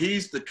so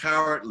he's the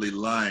cowardly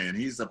lion.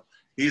 He's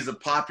a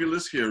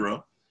populist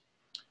hero.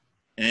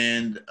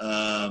 And,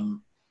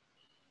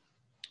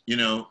 you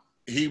know,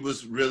 he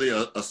was really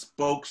a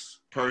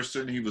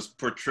spokesperson. He was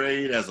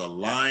portrayed as a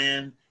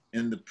lion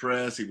in the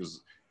press. He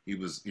was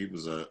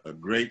a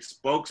great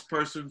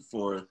spokesperson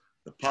for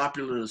the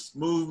populist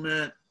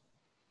movement.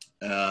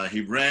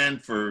 He ran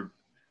for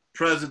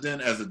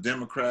president as a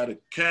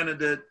Democratic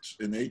candidate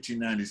in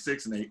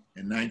 1896 and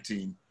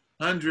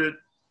 1900.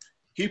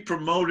 He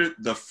promoted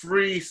the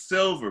free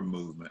silver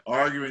movement,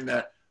 arguing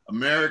that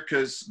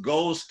America's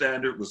gold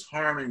standard was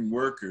harming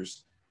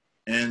workers.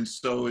 And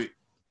so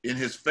in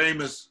his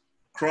famous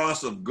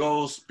Cross of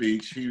Gold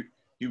speech,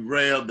 he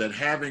railed that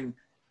having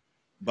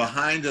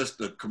behind us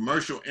the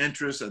commercial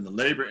interests and the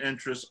labor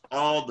interests,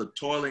 all the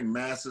toiling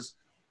masses,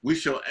 we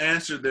shall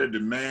answer their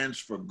demands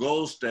for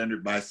gold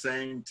standard by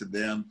saying to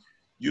them,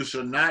 you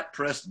shall not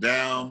press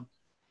down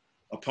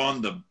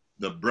upon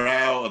the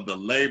brow of the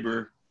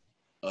labor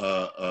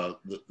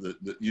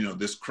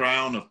this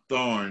crown of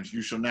thorns.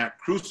 You shall not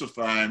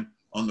crucify him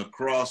on the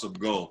cross of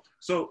gold.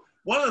 So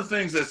one of the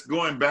things that's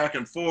going back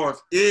and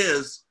forth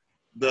is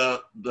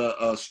the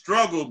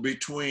struggle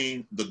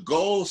between the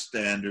gold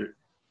standard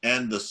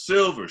and the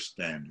silver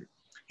standard.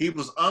 He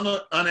was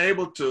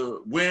unable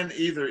to win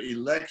either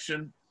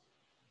election,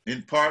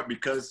 in part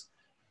because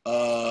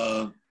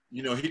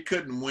he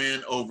couldn't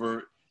win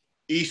over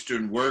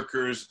Eastern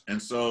workers, and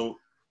so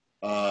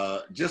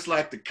just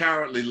like the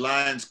Cowardly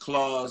Lion's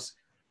clause,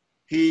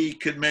 he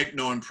could make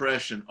no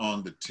impression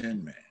on the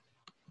Tin Man.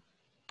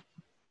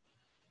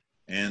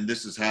 And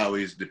this is how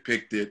he's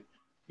depicted,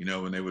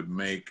 when they would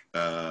make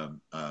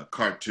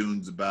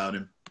cartoons about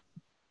him.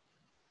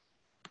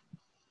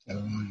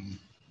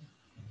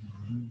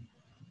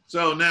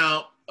 So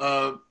now,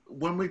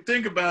 when we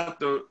think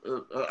about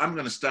I'm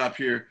going to stop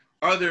here.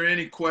 Are there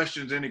any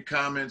questions, any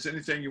comments,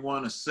 anything you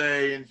want to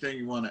say, anything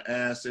you want to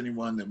ask,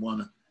 anyone that want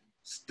to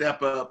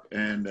step up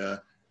and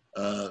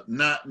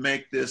not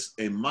make this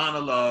a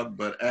monologue,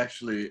 but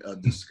actually a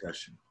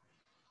discussion?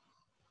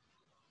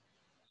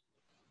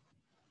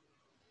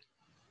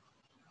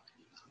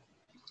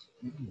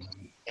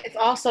 It's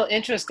also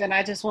interesting.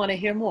 I just want to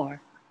hear more.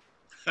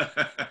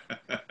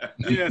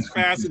 Yeah, it's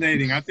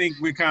fascinating. I think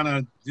we're kind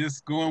of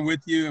just going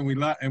with you, and we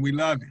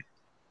love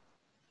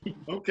it.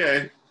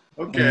 Okay.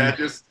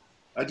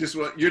 I just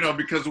want,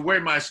 because the way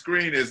my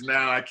screen is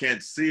now, I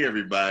can't see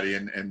everybody,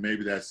 and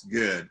maybe that's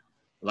good.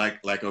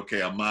 Like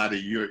okay, Amadi,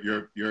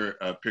 your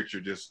picture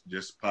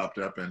just popped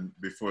up, and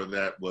before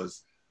that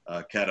was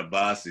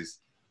Katabasi's.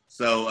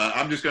 So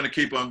I'm just going to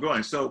keep on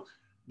going. So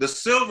the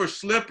silver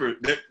slipper,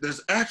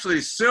 there's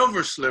actually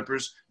silver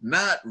slippers,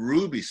 not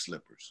ruby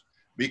slippers,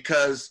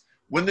 because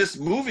when this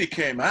movie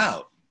came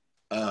out,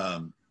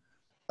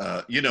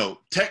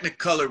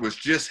 Technicolor was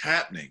just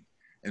happening.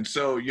 And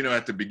so,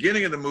 at the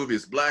beginning of the movie,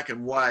 it's black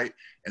and white.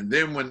 And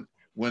then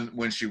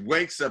when she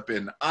wakes up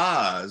in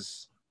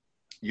Oz,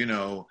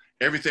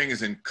 everything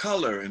is in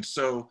color. And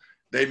so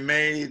they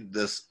made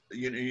this,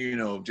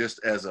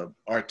 just as an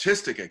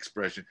artistic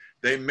expression,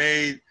 they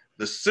made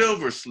the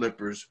silver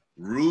slippers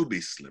ruby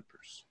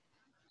slippers.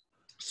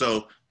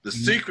 So the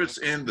secret's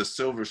in the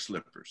silver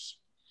slippers.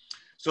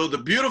 So the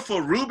beautiful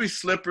ruby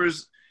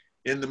slippers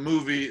in the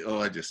movie,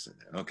 I just said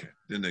that. Okay,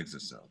 didn't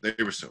exist. So they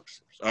were silver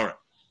slippers. All right.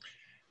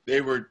 They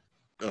were,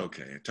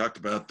 okay, I talked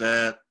about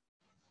that.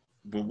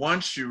 But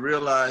once you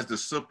realize the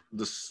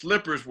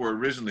slippers were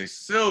originally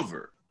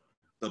silver,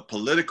 the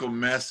political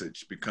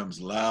message becomes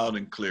loud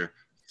and clear.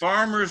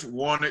 Farmers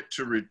wanted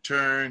to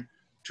return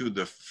to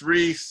the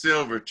free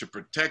silver to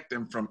protect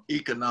them from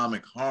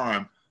economic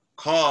harm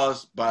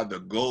caused by the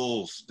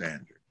gold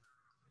standard.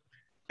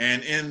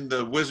 And in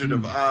The Wizard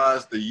of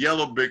Oz, the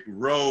yellow brick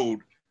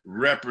road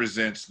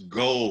represents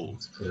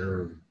gold.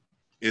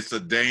 It's a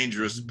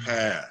dangerous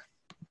path.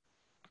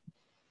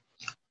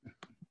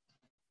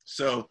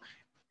 So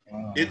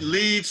it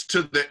leads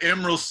to the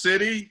Emerald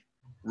City,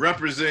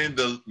 representing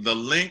the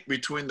link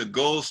between the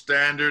gold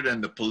standard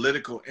and the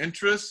political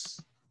interests.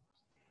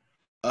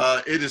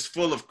 It is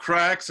full of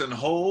cracks and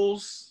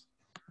holes,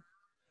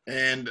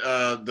 and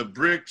the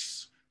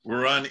bricks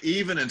were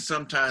uneven and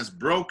sometimes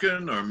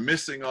broken or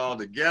missing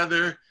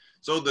altogether.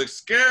 So the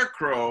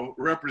scarecrow,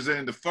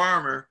 representing the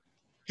farmer,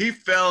 he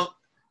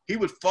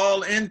would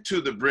fall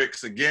into the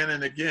bricks again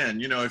and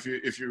again. If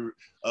you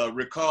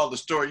recall the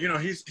story,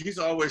 he's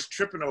always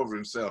tripping over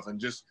himself and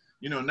just,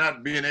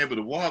 not being able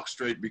to walk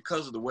straight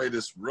because of the way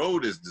this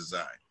road is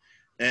designed.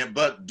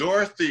 But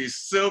Dorothy's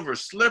silver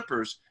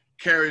slippers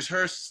carries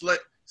her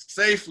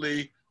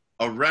safely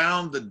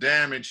around the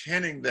damage,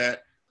 hinting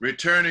that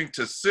returning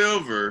to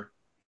silver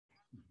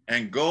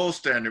and gold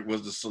standard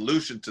was the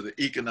solution to the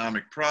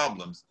economic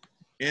problems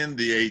in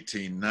the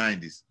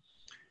 1890s.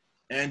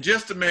 And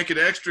just to make it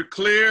extra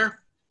clear,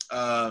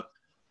 the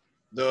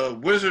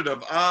Wizard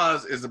of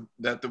Oz is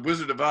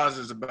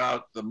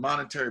about the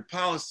monetary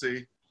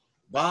policy.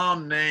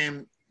 Baum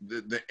named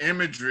the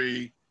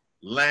imagery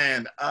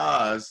land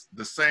Oz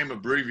the same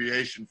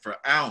abbreviation for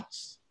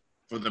ounce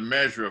for the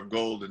measure of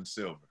gold and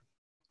silver.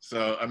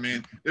 So, I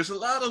mean, there's a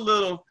lot of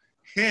little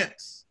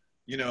hints,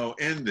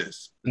 in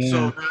this.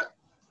 Yeah.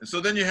 So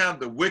then you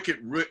have the wicked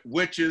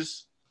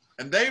witches,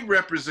 and they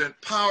represent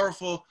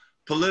powerful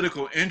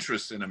political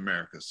interests in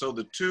America. So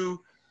the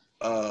two,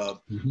 they're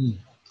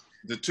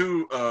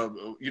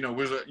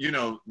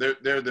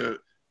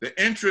the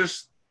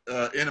interests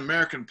in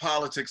American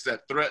politics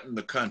that threaten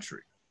the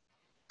country.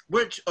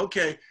 Which,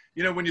 okay,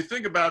 when you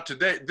think about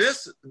today,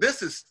 this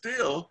is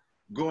still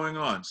going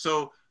on.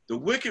 So the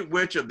Wicked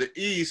Witch of the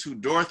East, who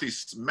Dorothy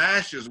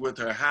smashes with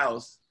her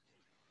house,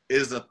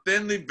 is a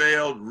thinly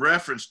veiled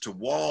reference to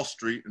Wall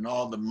Street and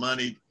all the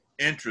money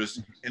interests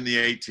in the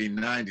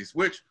 1890s,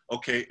 which,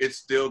 okay, it's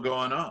still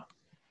going on.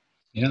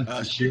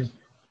 Yeah,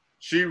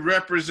 she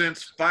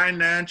represents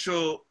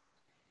financial,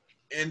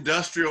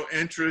 industrial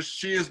interests.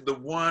 She is the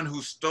one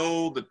who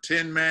stole the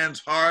Tin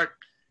Man's heart,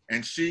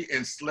 and she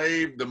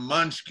enslaved the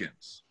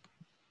Munchkins.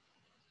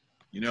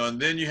 And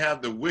then you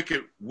have the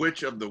Wicked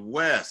Witch of the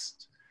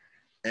West,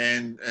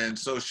 And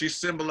so she's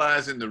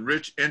symbolizing the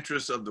rich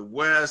interests of the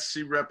West.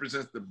 She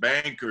represents the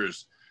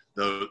bankers,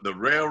 the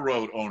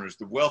railroad owners,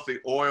 the wealthy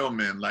oil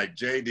men like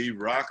J.D.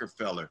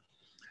 Rockefeller.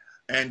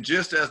 And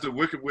just as the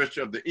Wicked Witch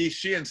of the East,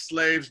 she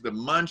enslaves the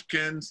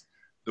Munchkins.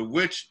 The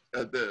witch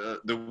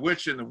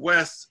in the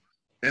West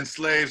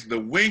enslaves the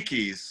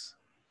Winkies,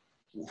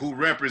 who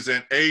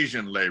represent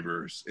Asian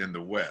laborers in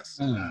the West.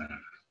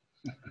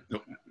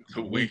 The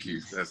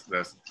Winkies,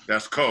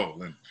 that's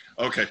cold. And,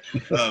 okay.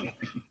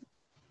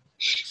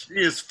 She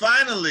is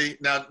finally,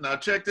 now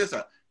check this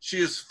out. She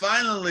is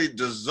finally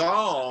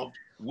dissolved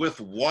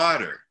with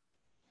water.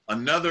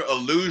 Another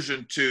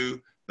allusion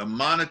to the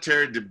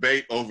monetary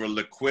debate over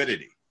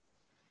liquidity.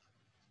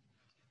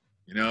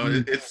 You know,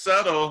 it's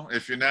subtle.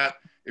 If you're not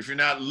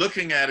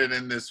looking at it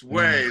in this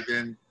way,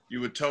 then you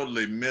would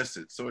totally miss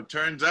it. So it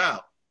turns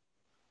out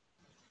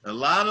a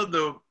lot of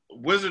the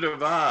Wizard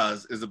of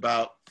Oz is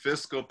about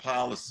fiscal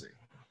policy.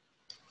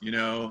 You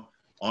know,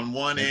 on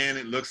one end,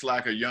 it looks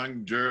like a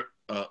young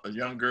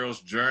girl's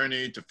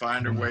journey to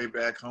find her way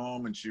back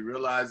home, and she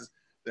realizes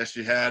that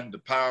she had the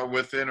power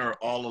within her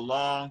all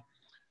along.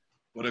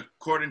 But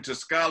according to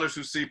scholars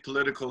who see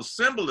political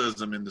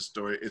symbolism in the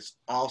story, it's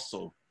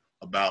also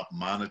about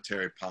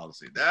monetary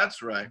policy.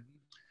 That's right.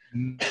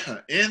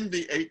 In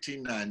the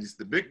 1890s,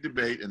 the big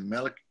debate in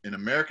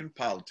American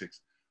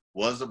politics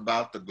was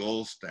about the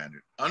gold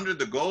standard. Under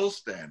the gold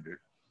standard,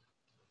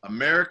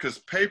 America's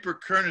paper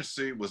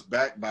currency was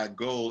backed by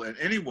gold, and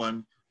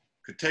anyone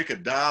could take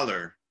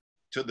 $1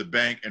 to the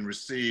bank and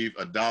receive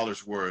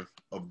 $1's worth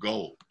of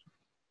gold.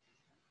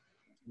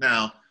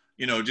 Now,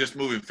 you know, just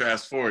moving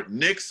fast forward,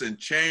 Nixon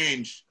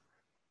changed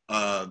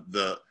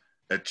the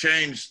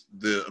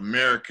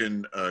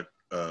American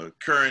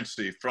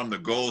currency from the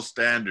gold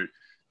standard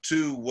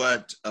to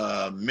what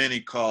many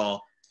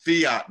call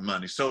fiat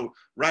money. So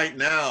right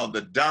now,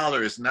 the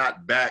dollar is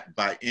not backed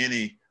by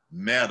any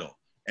metal,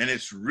 and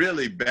it's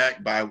really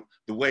backed by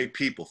the way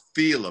people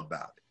feel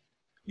about it.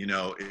 You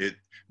know,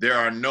 there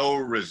are no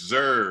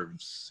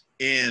reserves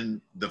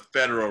in the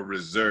Federal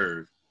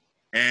Reserve,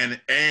 and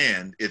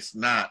it's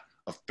not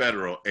a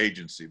federal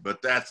agency,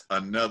 but that's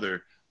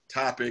another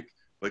topic.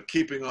 But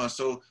keeping on,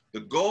 so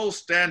the gold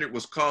standard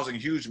was causing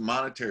huge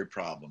monetary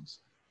problems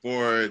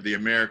for the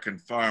American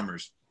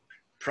farmers.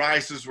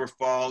 Prices were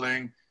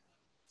falling,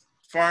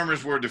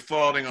 farmers were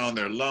defaulting on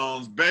their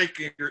loans,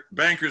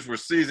 bankers were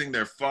seizing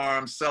their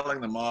farms,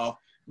 selling them off.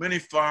 Many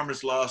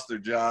farmers lost their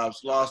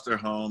jobs, lost their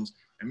homes,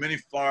 and many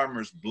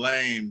farmers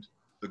blamed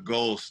the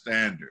gold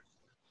standard.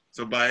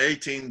 So by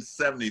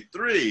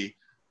 1873,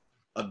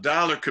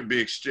 $1 could be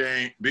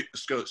exchanged, before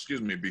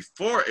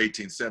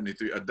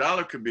 1873,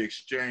 $1 could be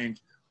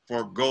exchanged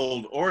for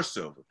gold or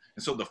silver.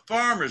 And so the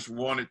farmers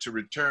wanted to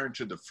return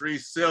to the free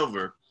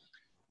silver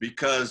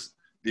because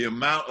the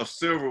amount of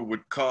silver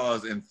would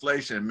cause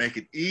inflation and make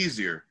it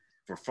easier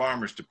for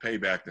farmers to pay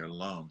back their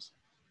loans.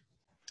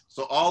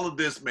 So all of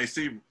this may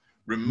seem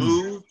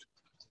removed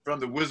from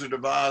the Wizard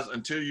of Oz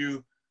until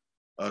you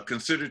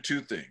consider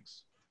two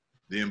things: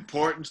 the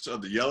importance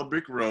of the yellow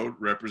brick road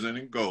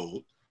representing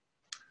gold,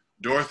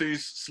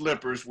 Dorothy's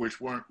slippers, which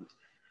weren't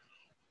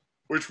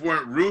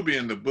ruby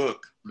in the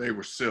book, they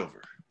were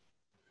silver.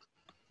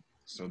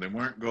 So they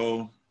weren't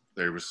gold,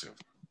 they were silver.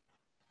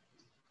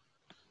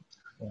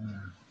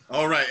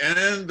 All right, and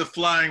then the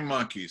flying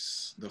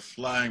monkeys,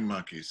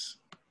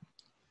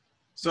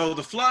 So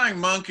the flying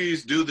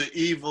monkeys do the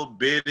evil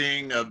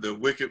bidding of the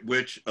Wicked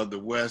Witch of the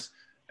West.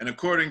 And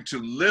according to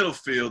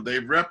Littlefield, they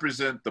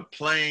represent the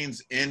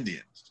Plains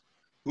Indians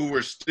who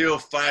were still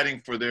fighting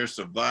for their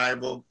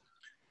survival,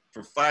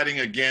 for fighting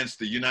against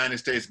the United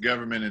States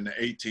government in the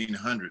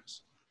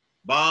 1800s.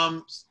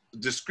 Baum's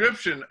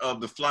description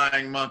of the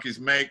flying monkeys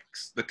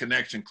makes the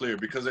connection clear,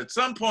 because at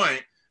some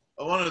point,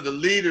 one of the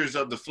leaders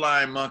of the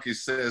flying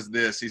monkeys says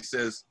this. He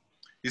says,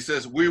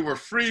 "We were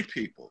free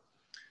people,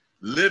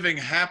 living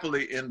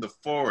happily in the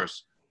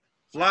forest,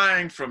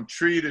 flying from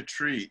tree to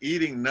tree,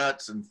 eating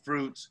nuts and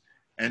fruits,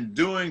 and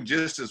doing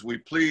just as we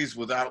please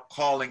without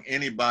calling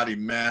anybody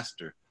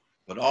master.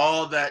 But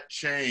all that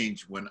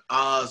changed when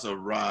Oz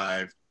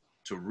arrived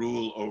to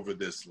rule over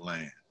this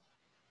land."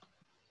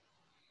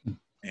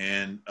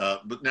 And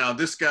but now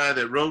this guy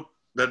that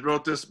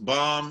wrote this,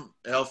 Baum,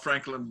 L.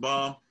 Franklin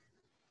Baum,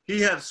 he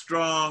had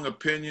strong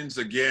opinions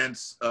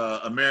against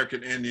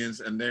American Indians,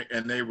 and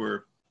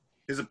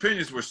his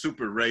opinions were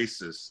super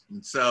racist.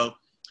 And so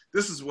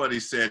this is what he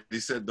said. He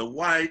said, "The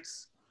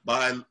whites,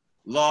 by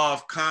law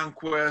of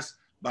conquest,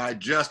 by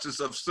justice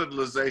of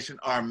civilization,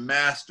 are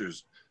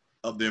masters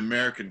of the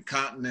American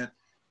continent,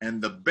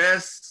 and the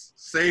best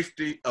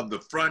safety of the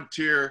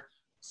frontier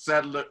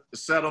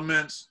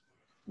settlements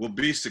will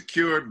be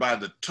secured by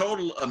the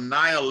total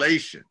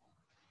annihilation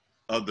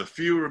of the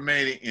few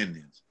remaining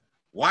Indians."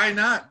 Why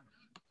not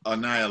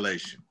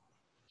annihilation?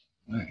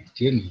 My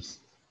goodness.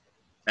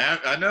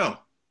 I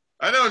know.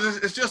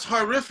 It's just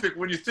horrific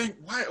when you think,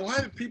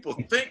 why do people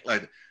think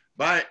like that?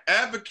 By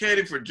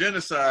advocating for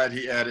genocide,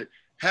 he added,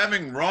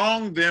 "having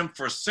wronged them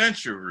for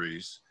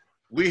centuries,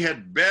 we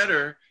had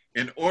better,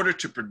 in order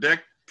to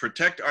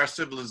protect our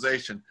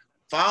civilization,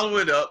 follow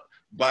it up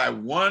by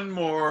one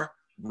more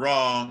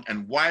wrong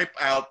and wipe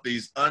out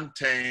these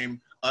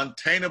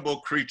untamable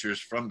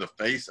creatures from the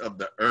face of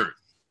the earth.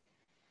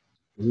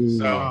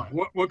 So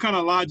what kind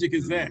of logic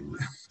is that?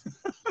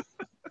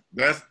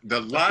 That's the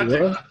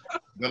logic. What?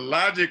 The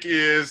logic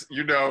is,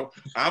 you know,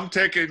 I'm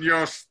taking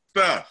your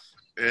stuff,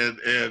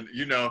 and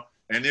you know,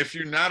 and if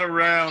you're not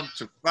around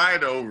to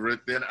fight over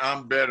it, then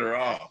I'm better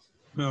off.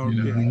 Oh,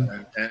 you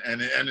know?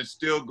 And it's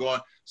still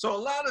going. So a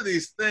lot of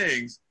these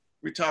things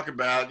we talk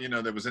about, you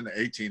know, that was in the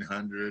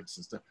 1800s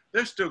and stuff,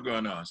 they're still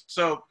going on.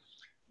 So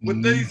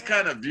with these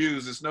kind of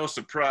views, it's no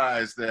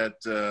surprise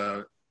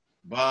that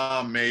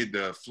Baum made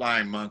the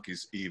flying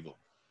monkeys evil.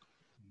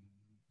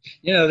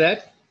 You know,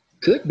 that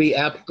could be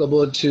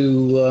applicable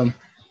to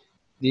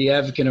the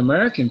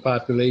African-American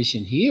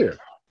population here.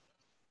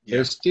 Yeah.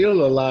 There's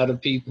still a lot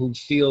of people who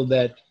feel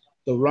that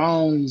the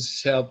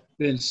wrongs have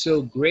been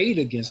so great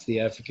against the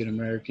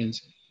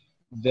African-Americans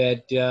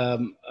that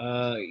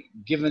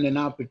given an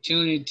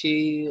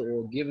opportunity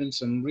or given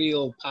some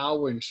real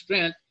power and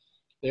strength,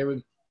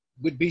 there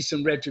would be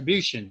some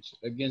retributions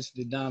against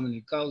the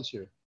dominant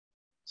culture.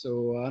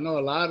 So I know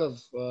a lot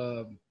of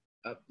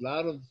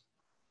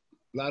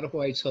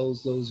whites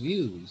holds those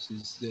views.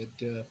 Is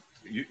that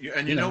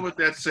you know what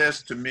that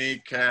says to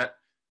me, Kat,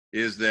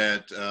 is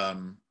that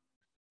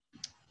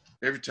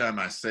every time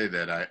I say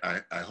that,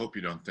 I hope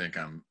you don't think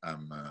I'm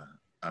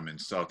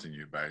insulting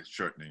you by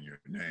shortening your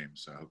name.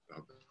 So I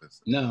hope that's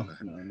no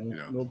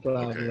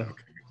problem.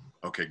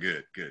 Okay,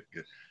 good.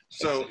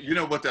 So you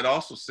know what that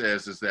also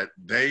says is that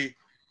they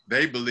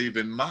believe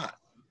in Mott,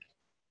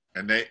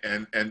 and they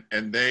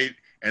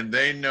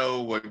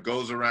know what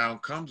goes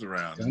around comes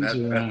around. That's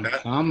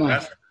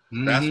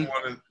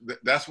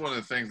one of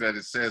the things that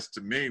it says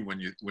to me when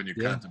you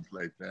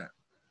contemplate that.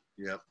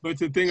 Yep. But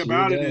the thing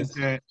about it is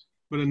that,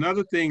 but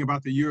another thing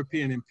about the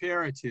European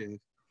imperative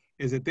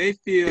is that they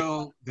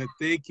feel that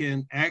they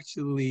can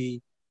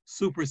actually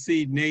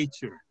supersede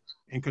nature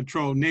and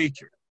control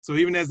nature. So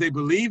even as they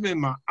believe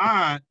in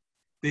Ma'at,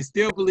 they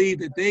still believe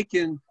that they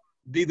can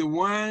be the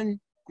one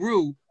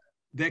group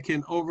that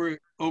can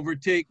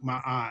overtake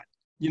Ma'at,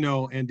 you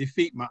know, and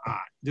defeat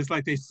Ma'at, just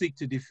like they seek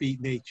to defeat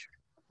nature.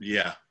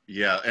 Yeah.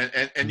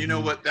 And you know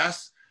what,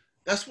 that's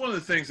one of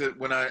the things that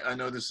when I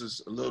know this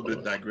is a little bit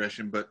of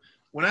digression, but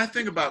when I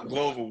think about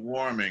global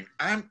warming,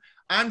 I'm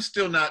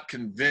still not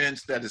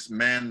convinced that it's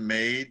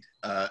man-made,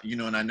 you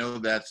know, and I know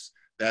that's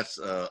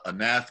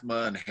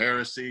anathema and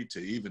heresy to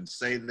even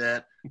say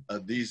that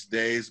these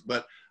days,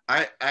 but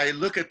I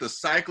look at the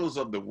cycles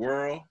of the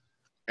world,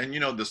 and, you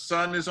know, the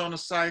sun is on a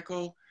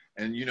cycle,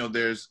 and, you know,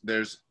 there's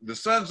the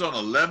sun's on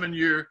an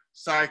 11-year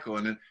cycle,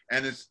 and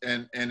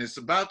it's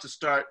about to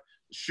start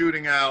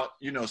shooting out,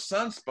 you know,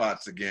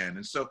 sunspots again.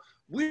 And so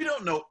we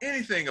don't know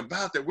anything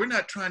about that. We're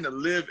not trying to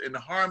live in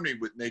harmony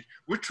with nature.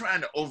 We're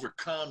trying to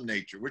overcome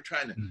nature. We're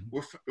trying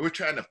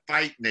to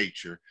fight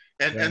nature.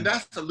 And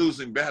that's a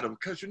losing battle,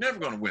 because you're never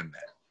going to win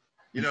that.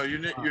 You know,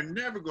 you're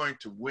never going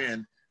to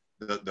win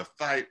the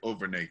fight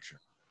over nature.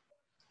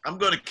 I'm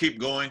going to keep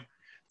going.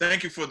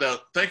 Thank you for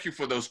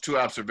those two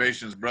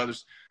observations,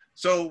 brothers.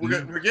 So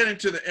we're getting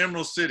to the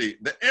Emerald City.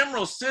 The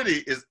Emerald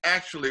City is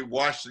actually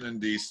Washington,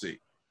 D.C.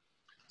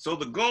 So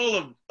the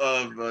goal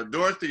of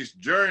Dorothy's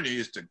journey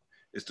is to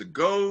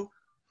go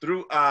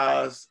through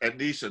Oz, at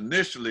least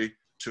initially,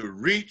 to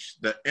reach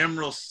the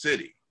Emerald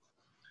City.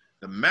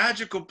 The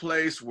magical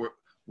place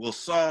will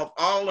solve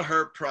all of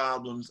her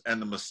problems,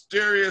 and the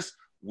mysterious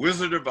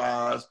Wizard of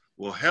Oz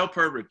will help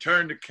her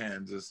return to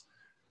Kansas.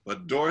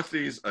 But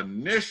Dorothy's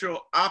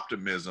initial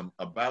optimism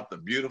about the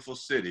beautiful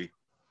city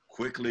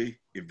quickly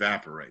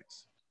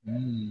evaporates.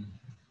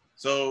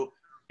 So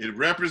it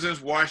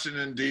represents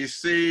Washington,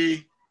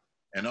 D.C.,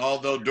 and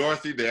although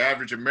Dorothy, the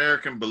average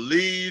American,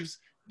 believes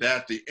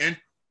that the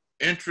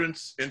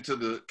entrance into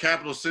the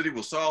capital city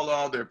will solve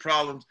all their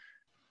problems,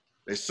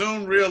 they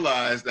soon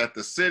realize that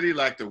the city,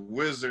 like the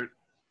wizard,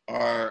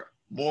 are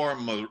more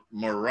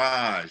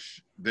mirage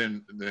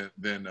than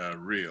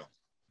real.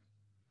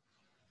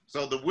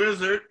 So the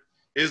wizard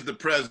is the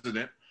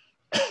president,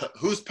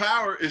 whose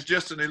power is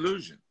just an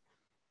illusion.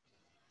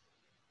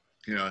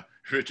 You know,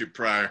 Richard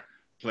Pryor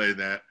played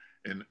that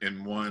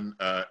in one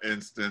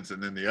instance,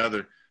 and then the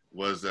other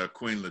was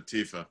Queen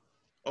Latifah.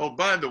 Oh,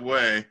 by the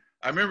way,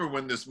 I remember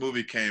when this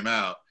movie came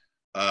out,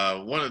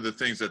 one of the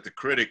things that the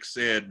critics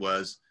said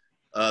was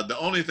the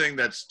only thing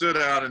that stood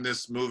out in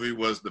this movie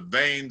was the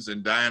veins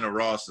in Diana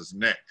Ross's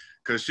neck,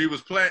 because she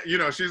was playing, you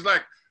know, she's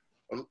like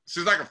a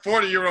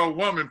 40-year-old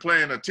woman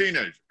playing a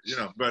teenager, you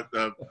know, but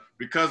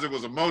because it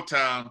was a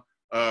Motown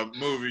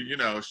movie, you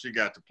know, she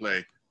got to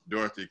play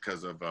Dorothy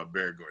because of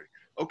Berry Gordy.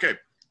 Okay,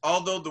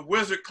 although the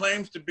wizard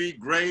claims to be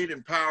great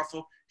and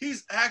powerful,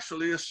 he's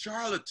actually a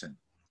charlatan.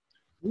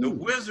 The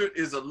wizard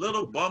is a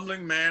little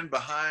bumbling man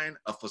behind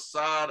a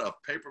facade of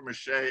paper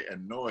mache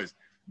and noise,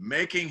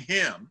 making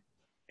him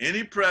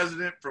any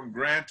president from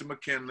Grant to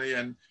McKinley,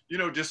 and, you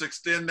know, just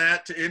extend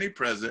that to any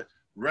president,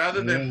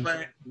 rather than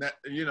playing,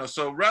 you know,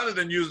 so rather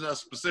than using a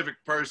specific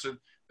person,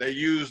 they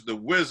use the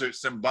wizard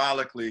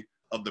symbolically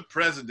of the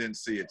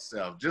presidency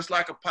itself. Just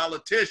like a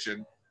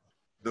politician,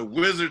 the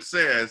wizard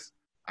says,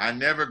 I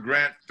never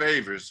grant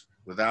favors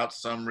without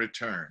some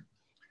return.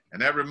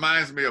 And that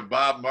reminds me of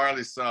Bob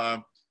Marley's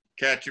song.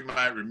 Cat, you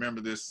might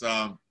remember this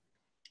song.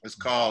 It's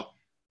called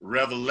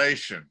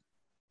Revelation.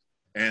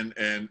 And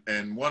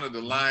one of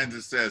the lines,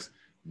 it says,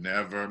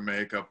 never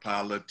make a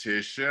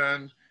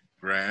politician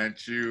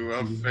grant you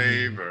a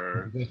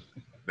favor.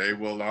 They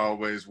will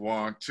always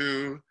want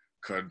to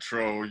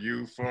control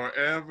you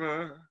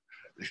forever.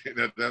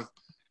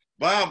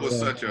 Bob was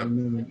such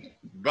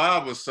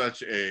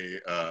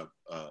a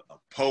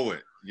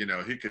poet. You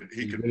know, he could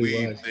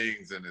weave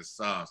things in his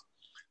songs.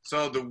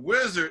 So the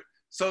wizard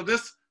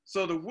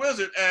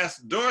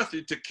asked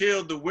Dorothy to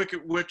kill the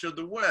Wicked Witch of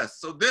the West.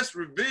 So this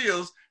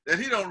reveals that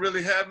he don't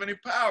really have any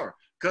power,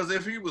 because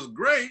if he was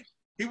great,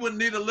 he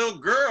wouldn't need a little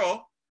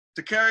girl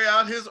to carry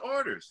out his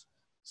orders.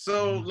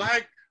 So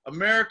like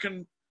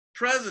American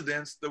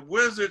presidents, the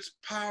wizard's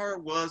power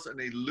was an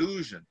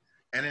illusion.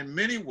 And in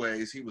many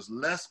ways, he was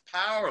less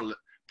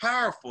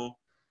powerful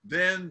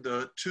than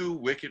the two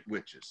wicked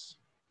witches.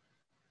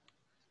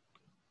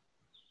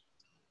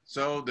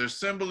 So there's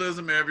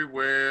symbolism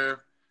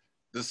everywhere.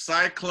 The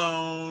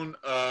cyclone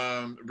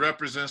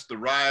represents the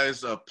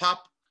rise of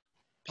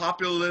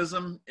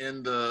populism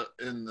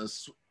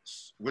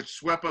which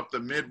swept up the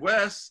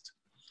Midwest.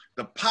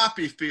 The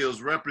poppy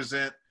fields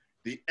represent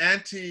the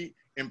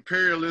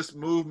anti-imperialist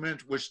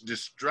movement, which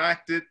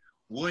distracted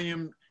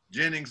William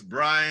Jennings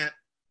Bryan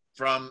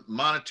from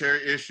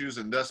monetary issues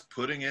and thus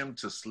putting him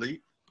to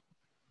sleep.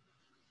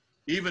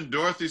 Even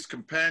Dorothy's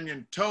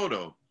companion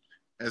Toto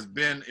has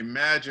been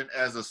imagined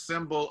as a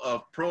symbol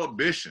of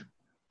prohibition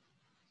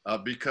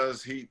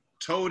because he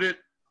towed it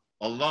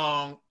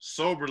along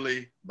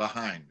soberly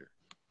behind her.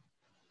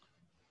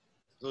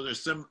 So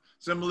there's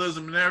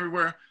symbolism in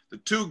everywhere. The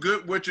two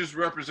good witches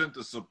represent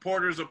the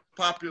supporters of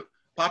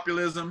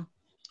populism.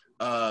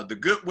 The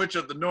good witch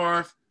of the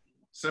North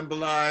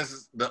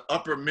symbolizes the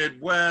upper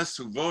Midwest,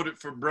 who voted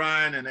for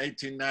Bryan in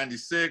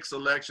 1896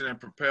 election and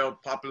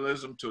propelled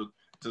populism to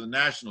the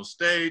national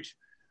stage.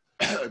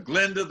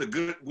 Glinda, the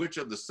good witch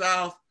of the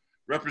South,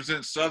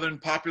 represents Southern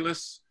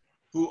populists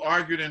who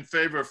argued in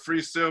favor of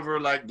free silver,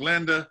 like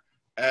Glinda,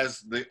 as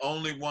the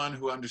only one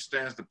who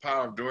understands the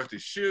power of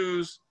Dorothy's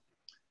shoes.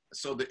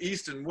 So the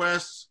East and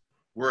West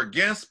were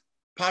against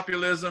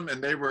populism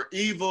and they were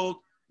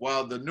evil,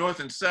 while the North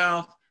and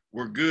South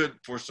were good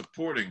for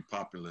supporting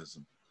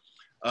populism.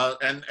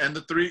 And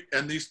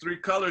these three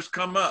colors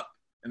come up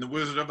in the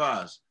Wizard of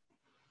Oz: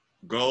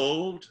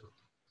 gold,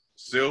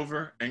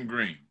 silver, and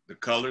green, the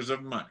colors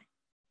of money.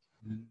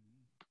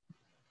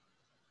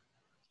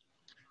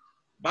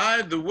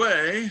 By the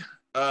way,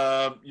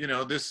 you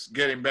know, this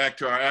getting back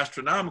to our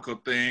astronomical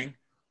thing,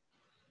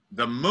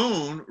 the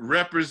moon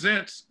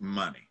represents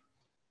money.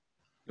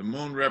 The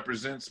moon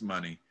represents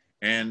money.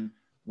 And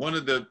one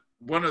of the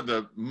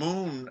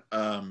moon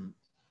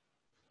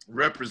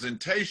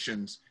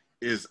representations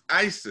is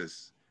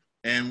Isis.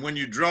 And when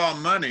you draw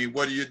money,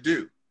 what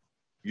do?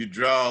 You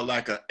draw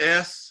like a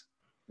S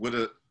with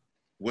a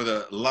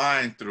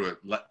line through it,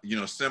 you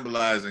know,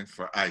 symbolizing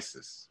for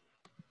Isis.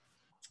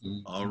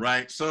 All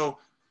right, so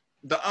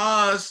the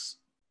Oz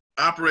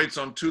operates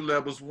on two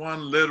levels,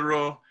 one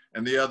literal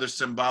and the other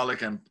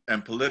symbolic and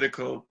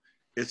political.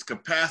 Its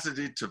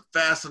capacity to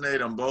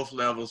fascinate on both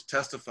levels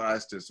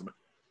testifies to some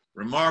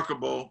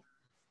remarkable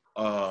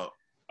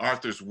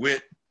Arthur's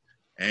wit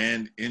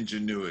and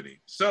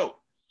ingenuity. So,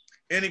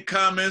 any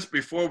comments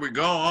before we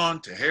go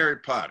on to Harry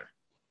Potter?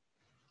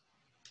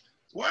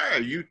 Why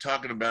are you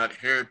talking about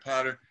Harry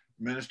Potter,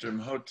 Minister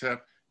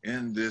Imhotep,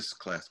 in this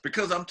class?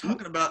 Because I'm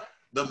talking about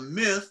the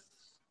myth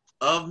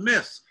of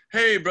myths.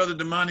 Hey, Brother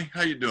Damani,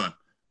 how you doing?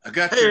 I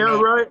got Hey,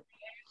 all right.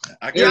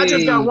 I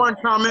just got one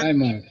comment. Hi,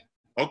 Mike.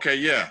 Okay,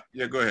 yeah,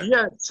 go ahead.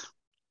 Yes.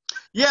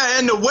 Yeah,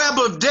 in The Web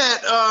of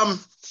Death,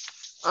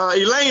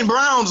 Elaine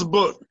Brown's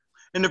book,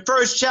 in the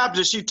first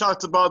chapter, she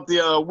talks about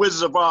the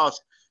Wizard of Oz.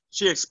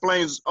 She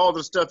explains all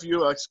the stuff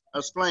you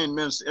explained,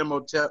 Minister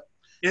Imhotep.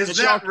 Is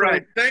that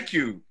right? Thank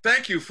you.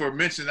 Thank you for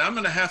mentioning. I'm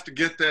going to have to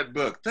get that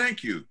book.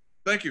 Thank you.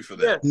 Thank you for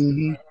that.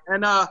 Yes.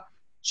 And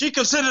she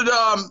considered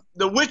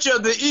the Witch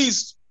of the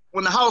East,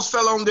 when the house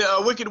fell on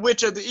the Wicked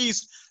Witch of the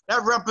East,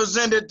 that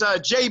represented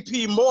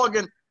J.P.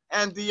 Morgan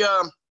and the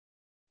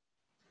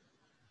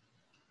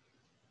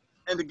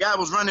guy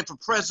was running for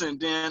president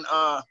then.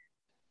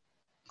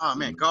 Oh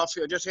man,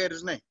 Garfield, just had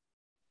his name.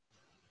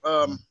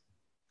 Anyway,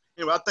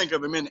 I'll think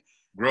of him in a minute.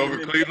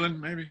 Grover Cleveland,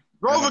 maybe?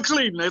 Grover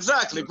Cleveland,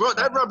 exactly.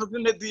 That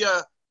represented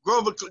the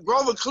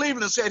Grover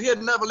Cleveland said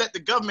he'd never let the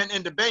government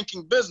into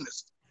banking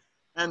business.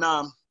 And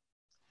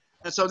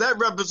so that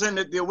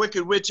represented the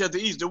Wicked Witch of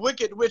the East. The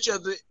Wicked Witch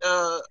of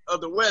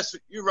the West,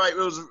 you're right, it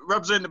was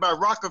represented by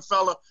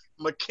Rockefeller,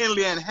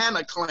 McKinley, and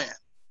Hanna clan.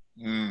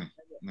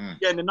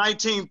 Yeah, in the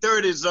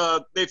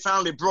 1930s, they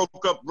finally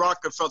broke up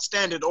Rockefeller,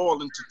 Standard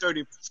Oil, into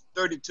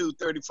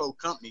 34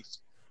 companies.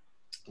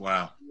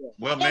 Wow.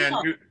 Well, man,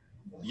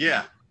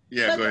 yeah.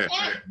 Yeah, go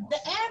ahead. The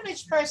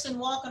average person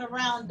walking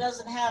around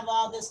doesn't have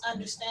all this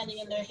understanding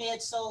in their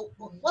head. So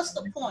what's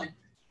the point?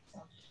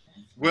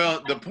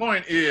 Well, the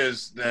point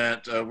is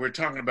that we're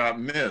talking about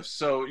myths.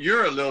 So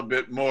you're a little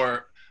bit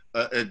more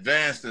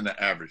advanced than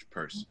the average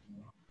person,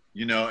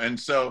 you know? And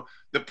so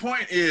the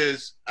point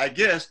is, I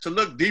guess, to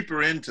look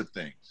deeper into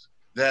things,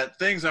 that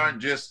things aren't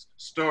just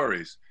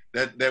stories,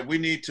 that we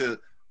need to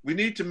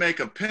make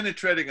a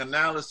penetrating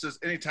analysis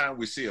anytime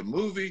we see a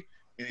movie,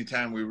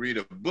 anytime we read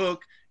a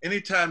book,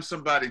 anytime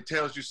somebody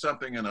tells you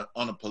something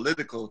on a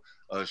political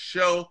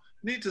show.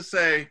 You need to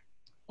say,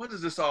 what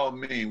does this all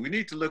mean? We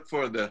need to look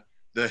for the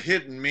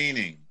hidden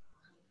meaning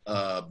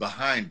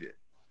behind it.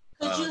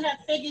 Could you have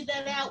figured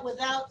that out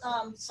without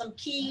some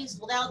keys,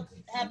 without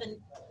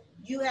having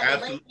you have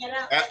to lay that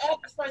out? The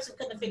average person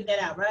couldn't have figured that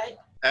out, right?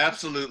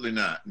 Absolutely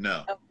not.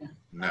 No. Okay.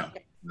 No.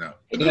 Okay. No.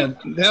 Yeah,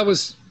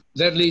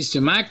 that leads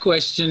to my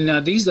question.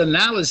 Now, these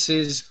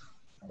analyses,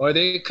 are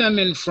they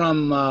coming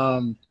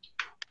from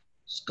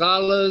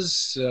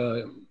scholars,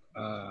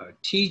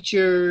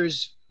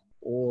 teachers,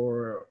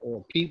 or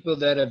people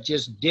that have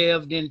just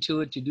delved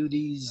into it to do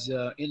these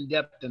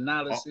in-depth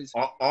analysis?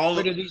 All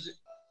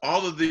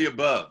of the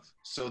above.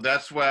 So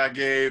that's why I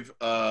gave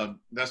websites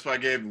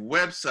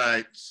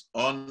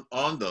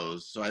on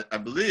those. So I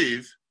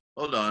believe.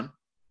 Hold on.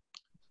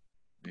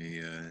 Let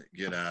me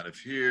get out of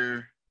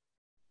here.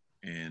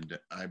 And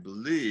I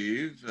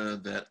believe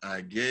that I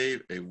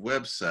gave a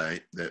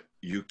website that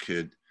you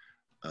could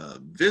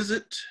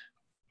visit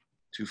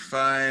to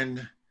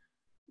find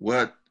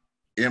what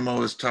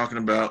Mo is talking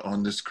about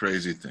on this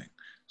crazy thing.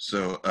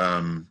 So,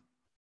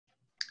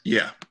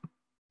 yeah.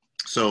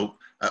 So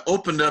I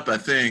opened up, I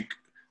think,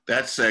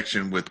 that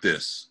section with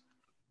this.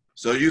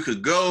 So you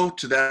could go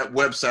to that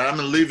website. I'm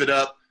going to leave it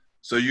up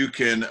so you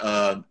can,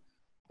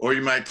 or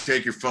you might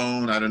take your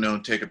phone, I don't know,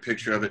 and take a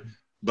picture of it.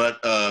 But,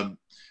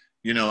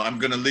 you know, I'm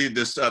going to leave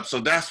this up.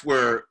 So that's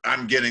where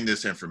I'm getting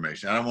this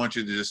information. I don't want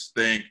you to just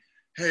think,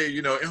 hey,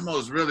 you know, Mo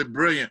is really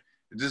brilliant.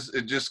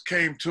 It just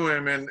came to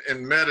him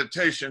in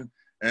meditation,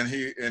 and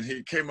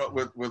he came up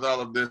with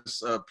all of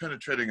this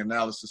penetrating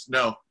analysis.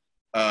 No,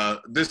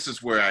 this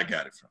is where I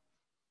got it from.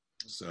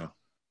 So,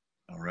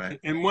 all right.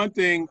 And one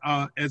thing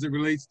as it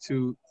relates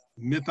to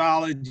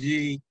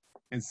mythology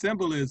and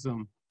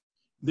symbolism,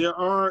 there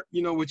are,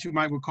 you know, what you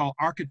might call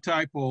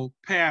archetypal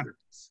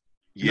patterns.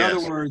 In Yes.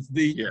 other words,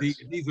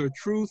 these are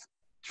truth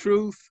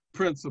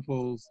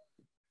principles,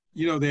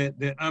 you know,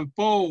 that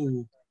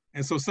unfold.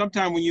 And so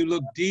sometimes when you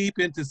look deep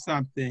into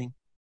something,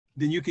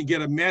 then you can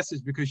get a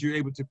message because you're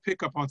able to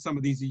pick up on some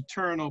of these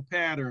eternal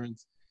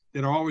patterns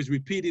that are always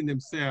repeating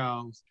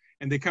themselves,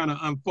 and they kind of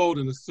unfold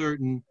in a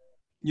certain,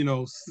 you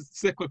know,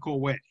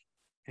 cyclical way.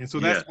 And so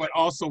that's what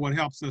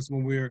helps us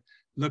when we're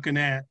looking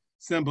at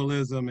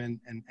symbolism and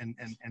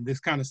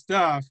this kind of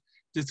stuff,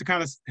 just to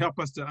kind of help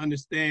us to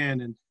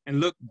understand and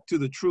look to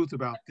the truth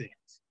about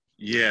things.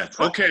 Yeah.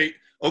 Okay.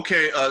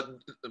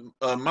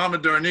 Mama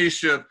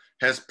Darnisha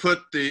has put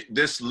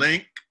this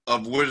link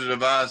of Wizard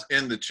of Oz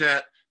in the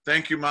chat.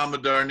 Thank you, Mama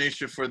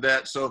Darnisha, for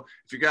that. So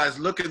if you guys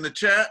look in the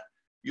chat,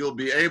 you'll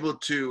be able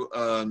to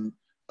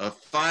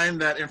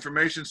find that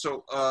information.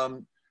 So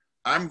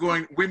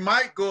we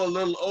might go a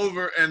little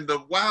over, and the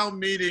WOW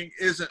meeting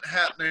isn't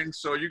happening.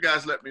 So you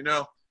guys let me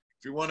know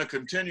if you want to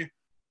continue.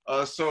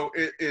 So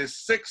it is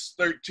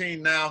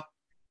 6:13 now.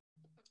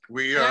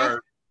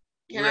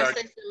 Can I say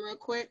something real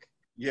quick?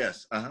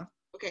 Yes.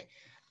 Okay.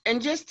 And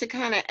just to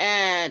kind of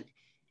add,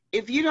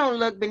 if you don't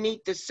look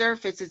beneath the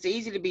surface, it's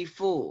easy to be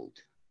fooled.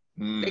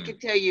 They can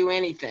tell you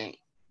anything.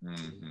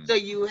 So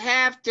you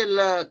have to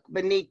look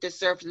beneath the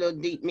surface, a little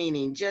deep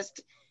meaning,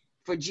 just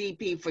for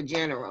GP, for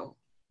general.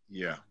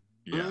 Yeah.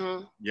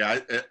 Yeah.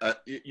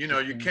 You know,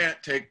 you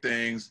can't take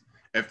things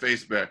at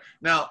face value.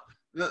 Now,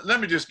 let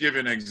me just give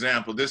you an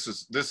example. This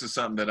is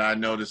something that I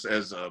noticed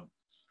as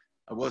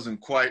I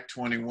wasn't quite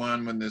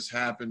 21 when this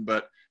happened,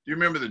 but do you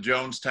remember the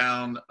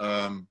Jonestown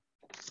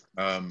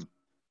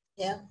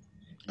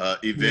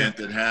event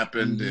that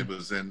happened? It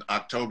was in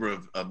October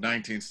of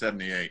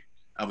 1978.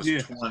 I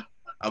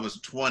was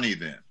 20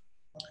 then.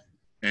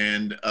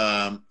 And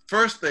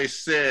first they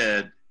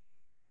said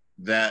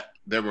that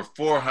there were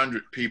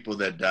 400 people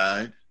that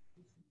died.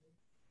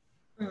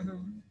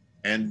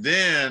 And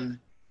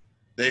then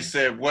they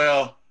said,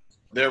 well,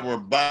 there were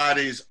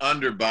bodies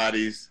under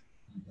bodies.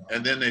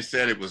 And then they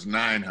said it was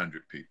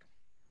 900 people,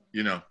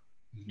 you know,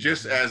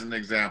 just as an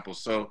example.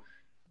 So,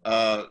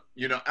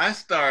 you know, I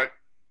start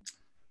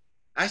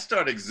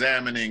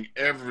examining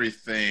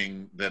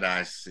everything that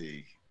I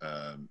see.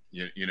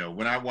 You know,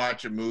 when I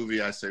watch a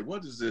movie, I say,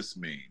 what does this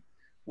mean?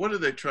 What are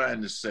they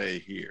trying to say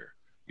here?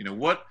 You know,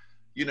 what,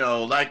 you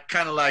know, like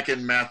kind of like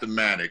in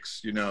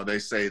mathematics, you know, they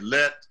say,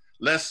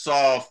 let's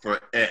solve for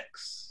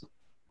X,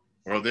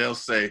 or they'll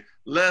say,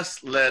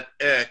 let's let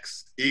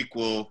X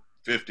equal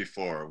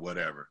 54 or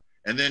whatever.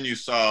 And then you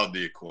solve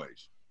the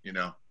equation, you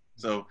know?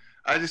 So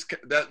I just,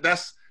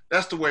 that's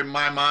the way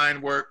my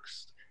mind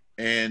works.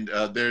 And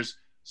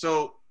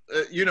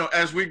you know,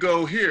 as we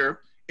go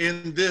here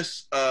in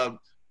this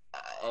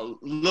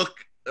look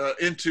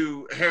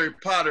into Harry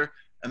Potter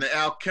and the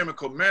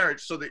alchemical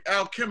marriage. So the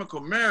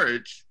alchemical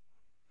marriage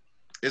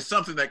is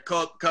something that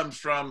comes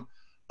from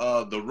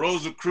the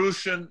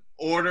Rosicrucian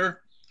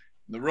order.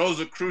 The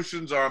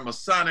Rosicrucians are a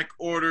Masonic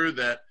order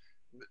that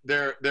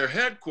their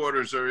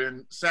headquarters are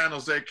in San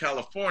Jose,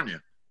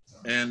 California.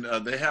 And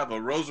they have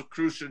a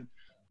Rosicrucian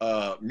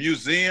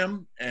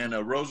museum and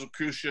a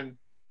Rosicrucian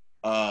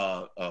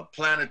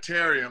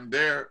planetarium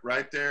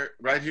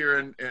right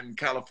here in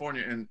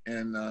California,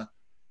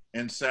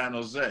 in San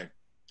Jose.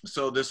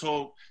 So this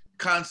whole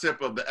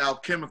concept of the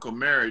alchemical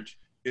marriage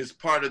is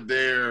part of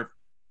their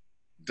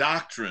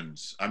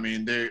doctrines. I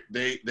mean,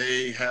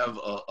 they have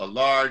a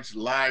large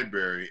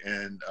library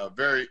and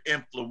very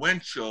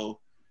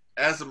influential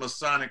as a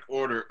Masonic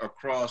order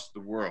across the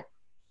world.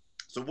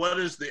 So what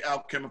is the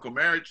alchemical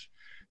marriage?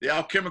 The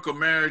alchemical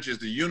marriage is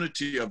the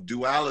unity of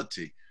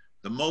duality,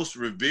 the most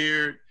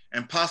revered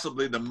and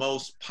possibly the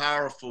most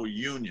powerful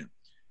union.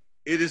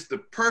 It is the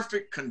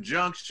perfect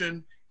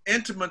conjunction,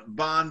 intimate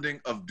bonding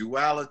of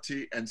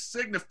duality, and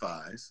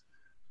signifies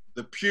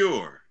the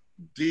pure,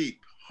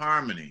 deep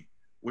harmony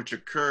which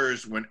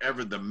occurs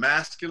whenever the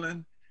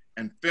masculine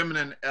and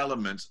feminine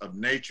elements of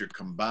nature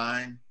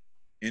combine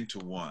into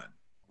one.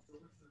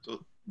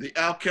 So the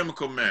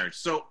alchemical marriage.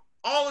 So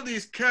all of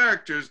these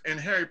characters in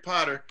Harry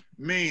Potter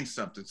mean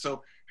something.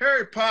 So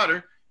Harry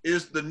Potter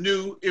is the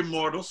new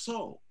immortal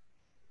soul.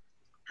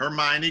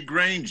 Hermione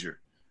Granger,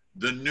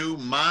 the new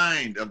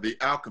mind of the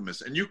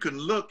alchemist. And you can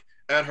look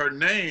at her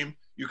name,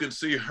 you can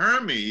see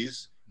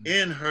Hermes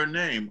in her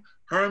name.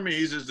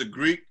 Hermes is the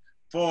Greek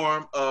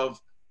form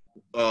of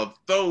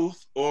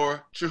Thoth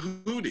or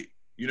Tahuti,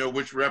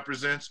 which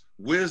represents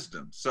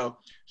wisdom. So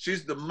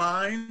she's the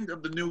mind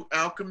of the new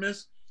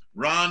alchemist.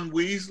 Ron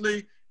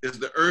Weasley is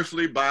the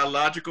earthly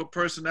biological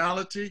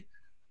personality.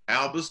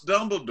 Albus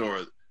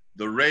Dumbledore,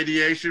 the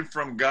radiation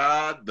from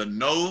God, the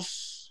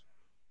nous.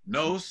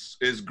 Nous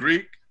is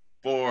Greek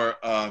for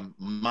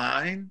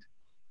mind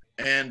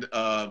and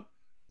or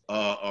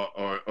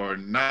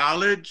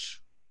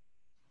knowledge,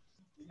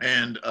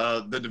 and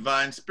the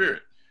divine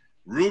spirit.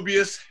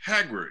 Rubeus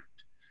Hagrid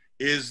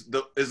is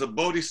a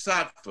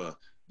bodhisattva,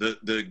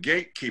 the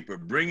gatekeeper,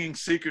 bringing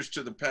seekers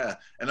to the path.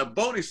 And a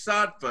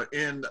bodhisattva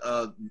in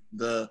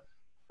the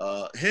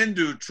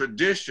Hindu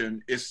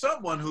tradition is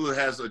someone who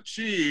has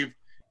achieved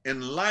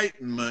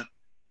enlightenment,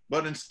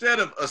 but instead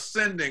of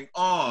ascending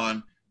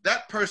on,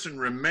 that person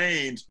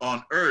remains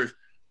on earth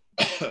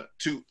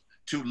to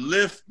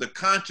lift the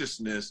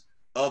consciousness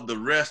of the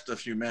rest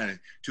of humanity,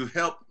 to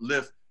help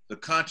lift the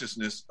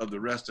consciousness of the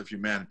rest of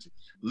humanity.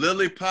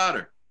 Lily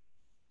Potter,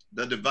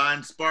 the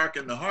divine spark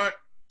in the heart.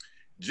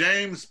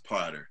 James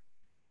Potter,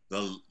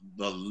 the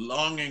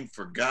longing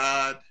for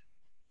God.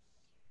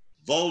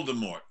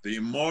 Voldemort, the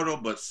immortal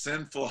but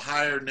sinful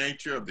higher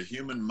nature of the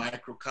human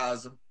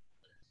microcosm.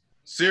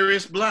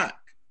 Sirius Black,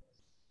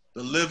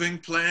 the living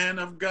plan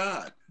of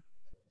God.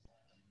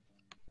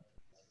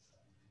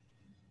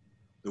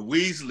 The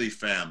Weasley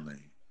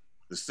family,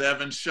 the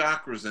 7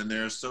 chakras and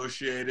their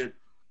associated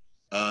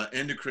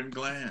endocrine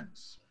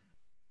glands.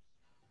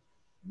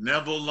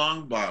 Neville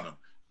Longbottom,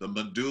 the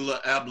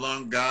medulla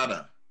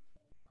oblongata.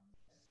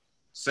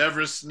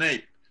 Severus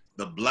Snape,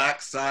 the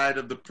black side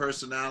of the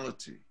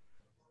personality.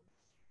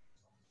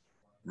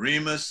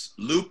 Remus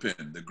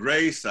Lupin, the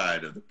gray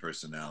side of the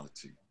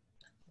personality.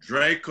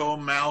 Draco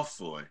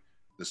Malfoy,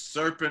 the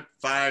serpent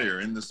fire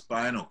in the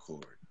spinal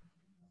cord.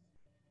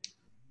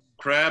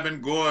 Crabbe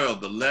and Goyle,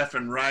 the left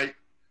and right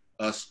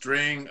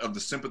string of the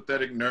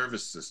sympathetic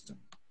nervous system.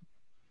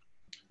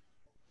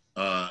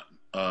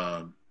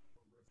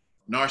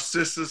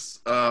 Narcissus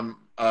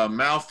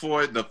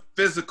Malfoy, the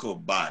physical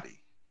body.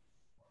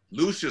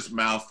 Lucius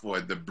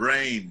Malfoy, the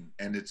brain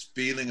and its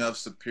feeling of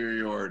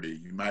superiority.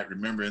 You might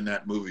remember in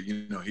that movie,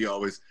 he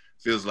always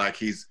feels like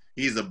he's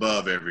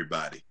above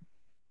everybody.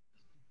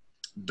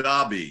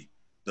 Dobby,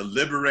 the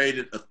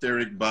liberated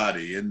etheric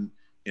body. In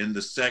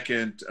the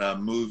second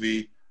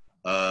movie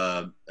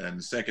and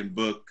the second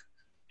book,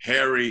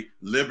 Harry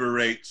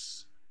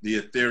liberates the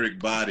etheric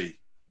body.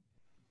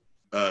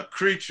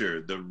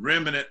 Creature, the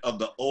remnant of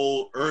the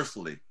old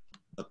earthly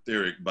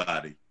etheric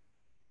body.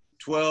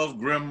 12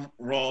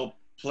 Grimmauld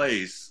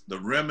Place, the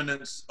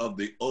remnants of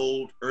the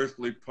old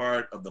earthly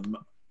part of the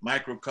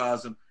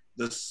microcosm.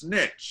 The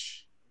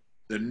snitch,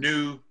 the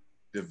new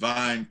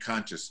divine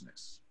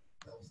consciousness.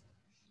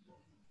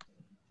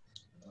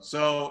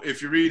 So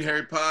if you read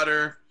Harry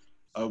Potter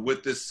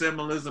with this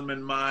symbolism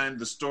in mind,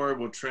 the story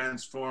will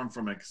transform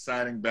from an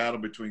exciting battle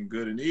between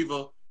good and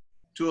evil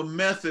to a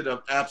method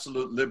of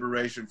absolute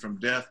liberation from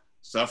death,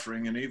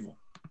 suffering, and evil.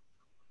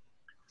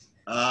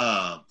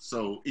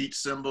 So each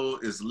symbol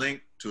is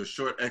linked to a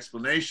short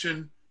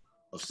explanation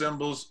of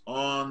symbols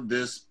on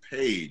this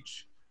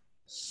page.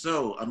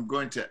 So I'm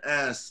going to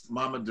ask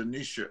Mama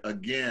Denisha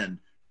again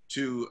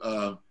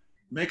to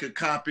make a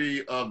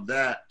copy of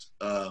that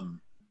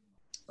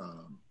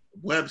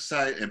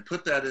website and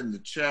put that in the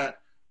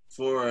chat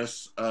for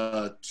us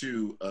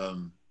to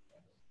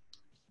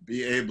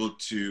be able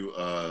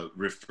to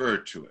refer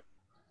to it.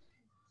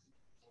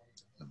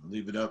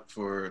 leave it up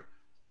for a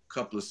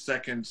couple of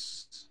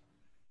seconds.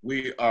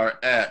 We are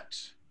at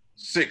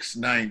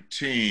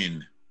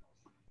 6:19.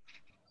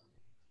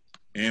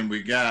 And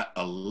we got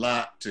a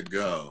lot to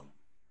go.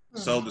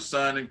 So the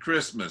sun and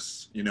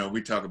Christmas, you know,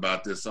 we talk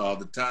about this all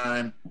the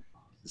time.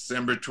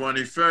 December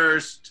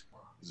 21st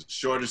is the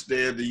shortest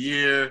day of the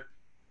year.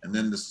 And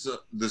then the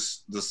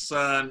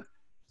sun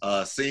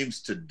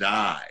seems to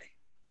die.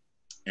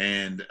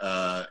 And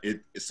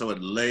so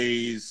it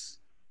lays,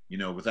 you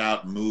know,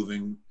 without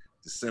moving,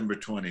 December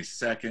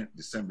 22nd,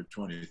 December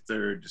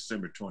 23rd,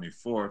 December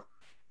 24th.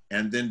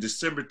 And then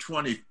December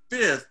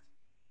 25th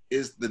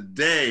is the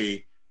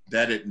day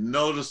that it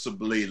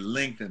noticeably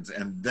lengthens,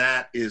 and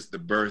that is the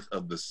birth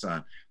of the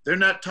sun. They're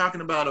not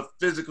talking about a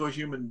physical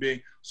human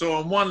being. So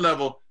on one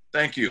level,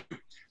 thank you.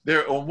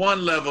 On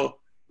one level,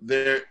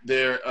 they're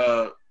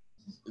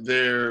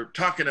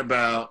talking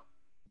about,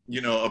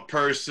 you know, a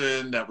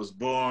person that was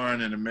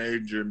born in a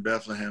manger in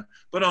Bethlehem.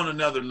 But on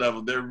another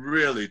level, they're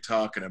really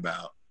talking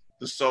about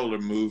the solar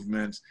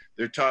movements.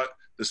 The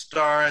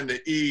star in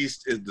the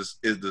east is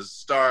the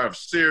star of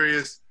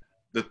Sirius.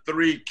 The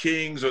three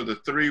kings or the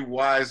three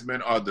wise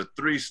men are the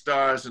three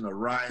stars in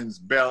Orion's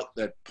belt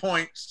that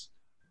points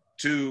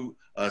to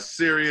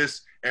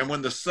Sirius. And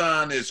when the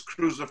sun is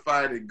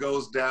crucified, it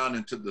goes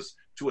down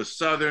to a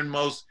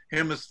southernmost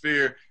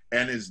hemisphere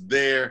and is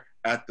there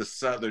at the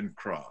Southern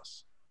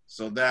Cross.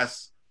 So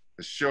that's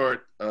a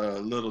short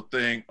little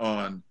thing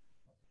on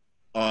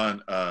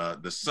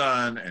the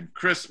sun and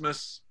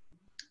Christmas.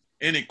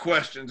 Any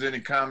questions,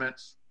 any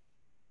comments?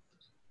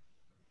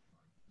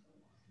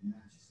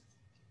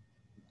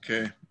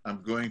 Okay,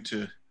 I'm going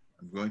to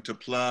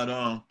plod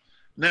on.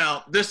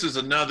 Now, this is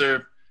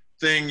another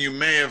thing you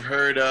may have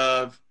heard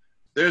of.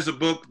 There's a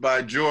book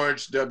by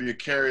George W.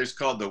 Carey. It's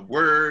called The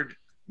Word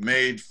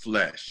Made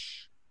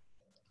Flesh.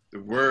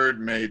 The Word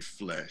Made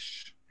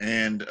Flesh.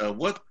 And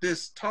what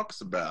this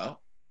talks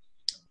about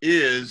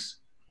is,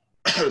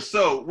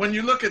 so when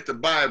you look at the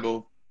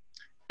Bible,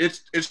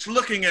 it's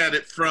looking at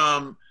it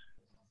from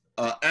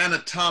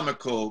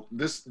anatomical,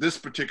 this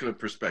particular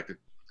perspective.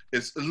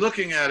 It's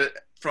looking at it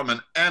from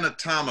an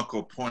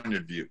anatomical point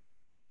of view.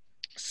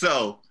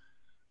 So,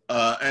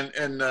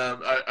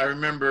 I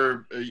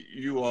remember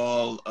you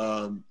all,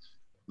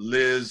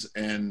 Liz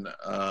and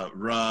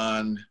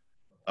Ron,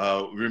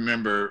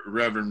 remember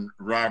Reverend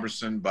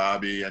Robertson,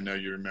 Bobby, I know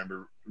you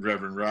remember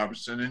Reverend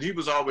Robertson, and he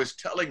was always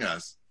telling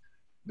us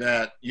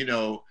that, you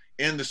know,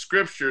 in the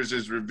scriptures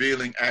is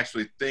revealing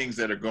actually things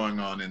that are going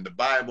on in the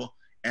Bible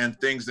and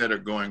things that are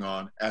going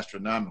on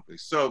astronomically.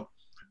 So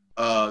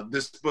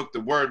this book,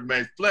 The Word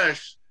Made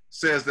Flesh,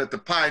 says that the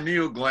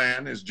pineal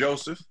gland is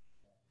Joseph,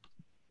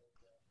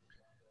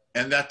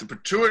 and that the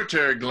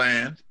pituitary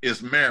gland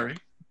is Mary,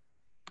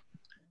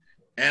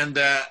 and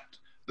that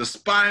the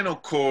spinal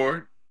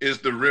cord is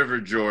the River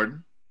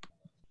Jordan,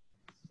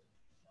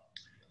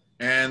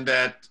 and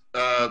that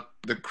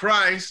the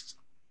Christ,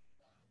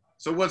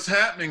 so what's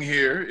happening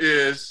here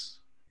is,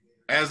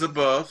 as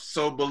above,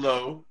 so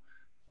below,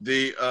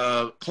 the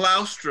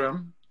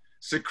claustrum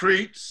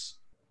secretes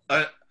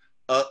an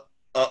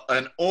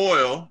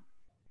oil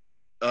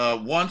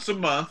once a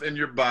month in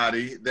your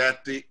body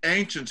that the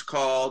ancients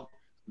called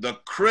the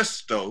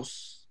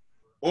Christos,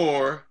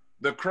 or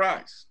the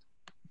Christ.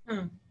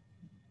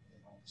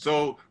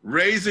 So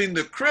raising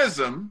the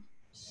chrism,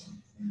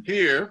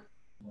 here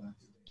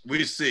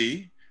we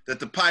see that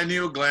the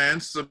pineal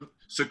gland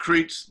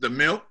secretes the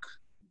milk,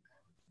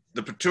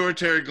 the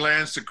pituitary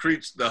gland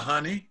secretes the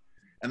honey,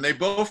 and they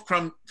both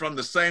come from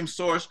the same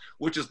source,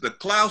 which is the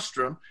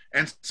claustrum,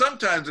 and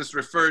sometimes it's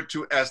referred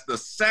to as the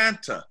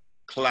Santa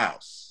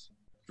Claus.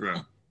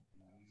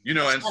 You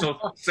know, and so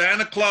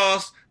Santa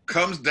Claus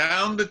comes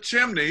down the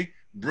chimney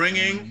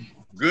bringing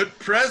good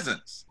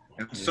presents.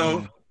 And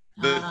so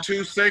the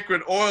two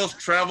sacred oils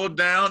travel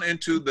down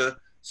into the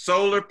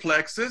solar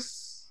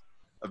plexus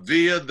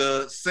via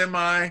the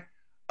semi-lunar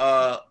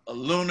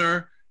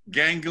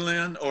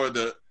ganglion, or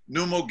the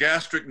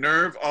pneumogastric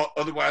nerve,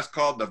 otherwise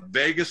called the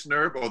vagus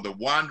nerve or the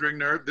wandering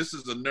nerve. This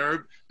is a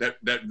nerve that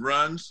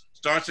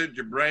starts at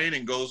your brain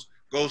and goes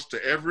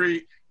to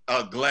every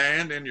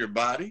gland in your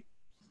body.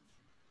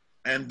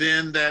 And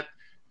then that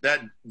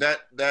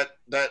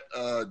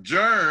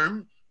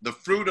germ, the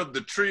fruit of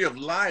the tree of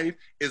life,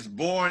 is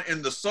born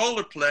in the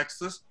solar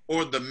plexus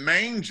or the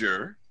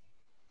manger,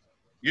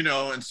 you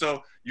know. And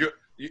so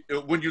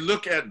when you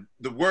look at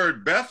the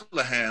word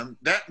Bethlehem,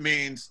 that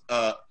means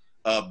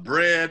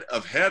bread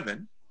of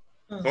heaven,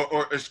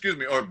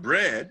 or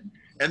bread,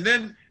 and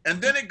then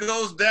it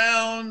goes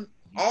down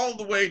all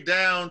the way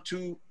down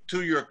to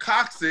your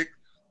coccyx,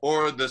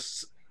 or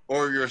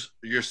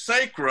your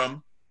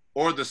sacrum,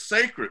 or the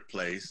sacred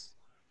place.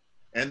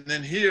 And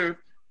then here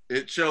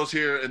it shows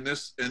here in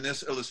this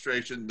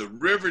illustration the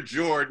River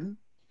Jordan.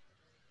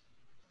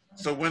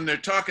 So when they're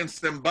talking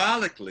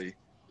symbolically,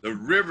 the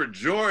River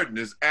Jordan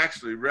is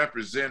actually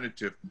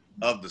representative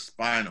of the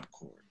spinal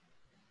cord.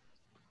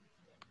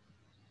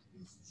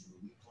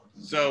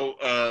 So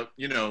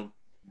you know,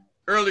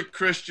 early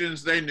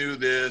Christians, they knew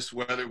this,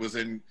 whether it was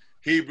in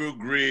Hebrew,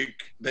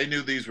 Greek, they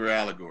knew these were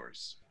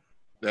allegories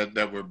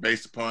that were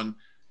based upon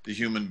the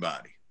human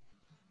body,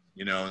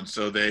 you know, and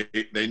so they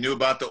knew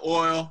about the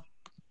oil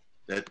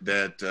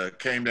that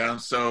came down.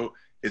 So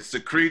it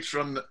secretes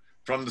from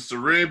the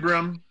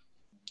cerebrum,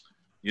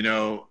 you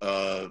know,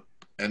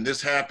 and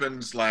this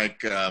happens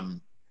like, so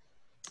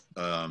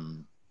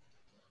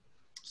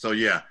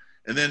yeah.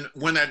 And then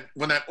when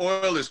that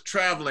oil is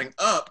traveling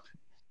up,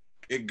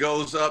 it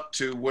goes up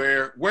to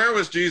where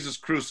was Jesus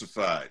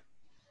crucified?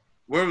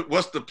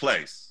 What's the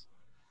place?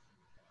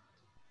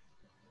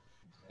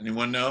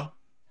 Anyone know?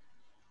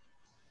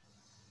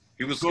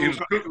 It was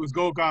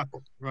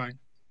Golgotha, right?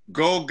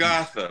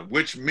 Golgotha,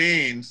 which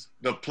means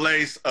the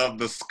place of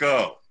the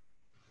skull.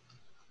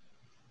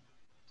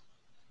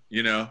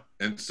 You know,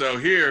 and so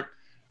here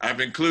I've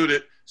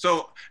included,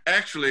 so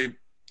actually,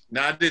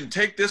 now I didn't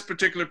take this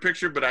particular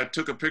picture, but I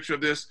took a picture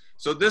of this.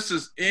 So this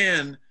is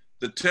in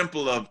the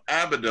temple of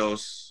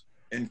Abydos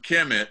in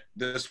Kemet,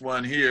 this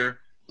one here,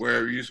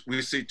 where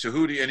we see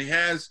Tahuti, and he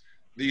has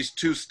these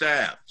two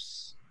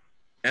staffs.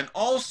 And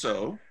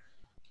also,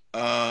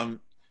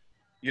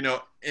 you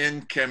know,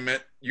 in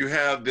Kemet, you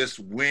have this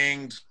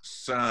winged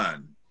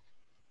sun.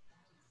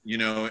 You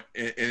know,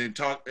 and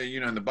you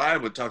know, in the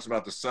Bible, it talks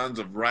about the sons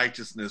of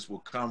righteousness will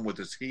come with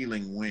his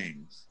healing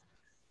wings.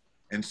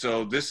 And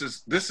so this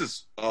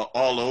is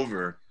all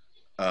over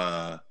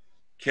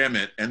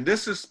Kemet, and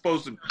this is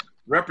supposed to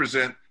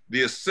represent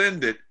the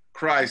ascended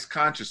Christ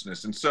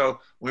consciousness. And so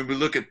when we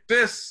look at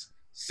this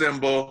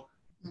symbol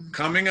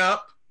coming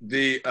up,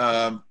 excuse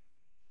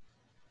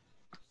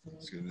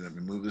me, let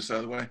me move this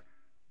out of the way.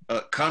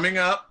 Coming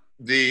up,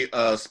 the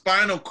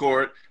spinal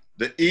cord,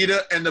 the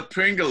Ida and the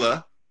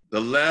Pingala, the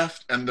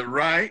left and the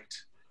right.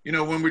 You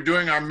know, when we're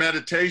doing our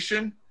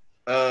meditation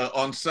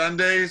on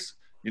Sundays,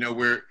 you know,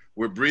 we're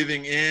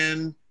breathing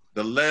in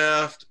the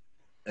left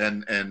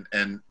and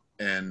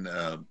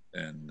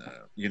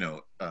you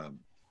know,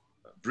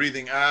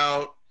 breathing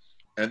out,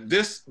 and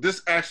this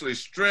actually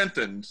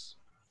strengthens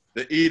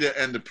the Ida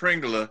and the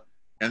Pingala.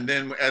 And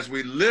then as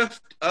we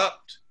lift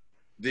up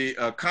the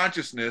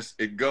consciousness,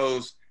 it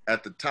goes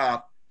at the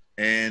top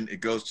and it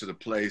goes to the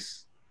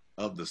place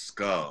of the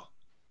skull.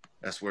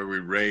 That's where we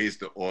raise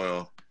the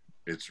oil.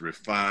 It's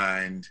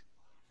refined,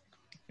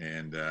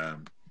 and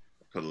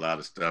put a lot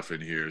of stuff in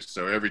here.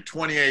 So every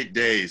 28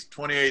 days,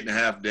 28 and a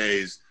half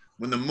days,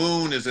 when the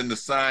moon is in the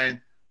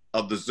sign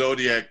of the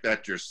zodiac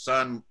that your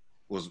son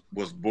was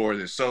born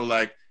in. So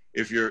like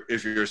if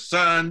your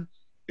son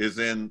is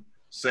in,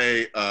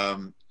 say,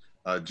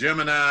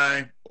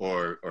 Gemini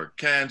or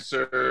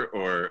Cancer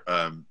or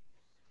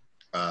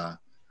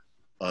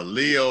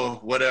Leo,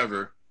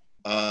 whatever,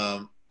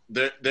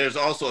 there's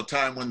also a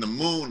time when the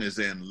moon is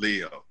in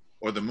Leo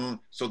or the moon.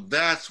 So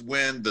that's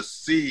when the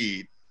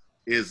seed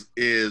is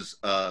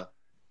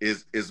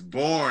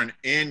born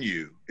in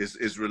you,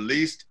 is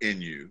released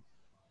in you.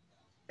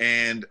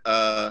 And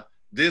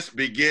this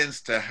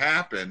begins to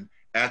happen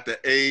at the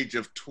age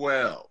of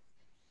 12.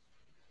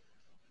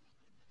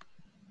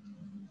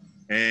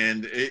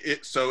 And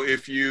so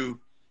if you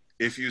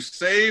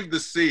save the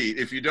seed,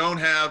 if you don't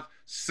have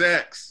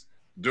sex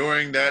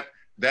during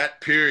that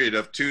period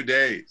of 2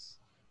 days,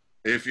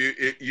 if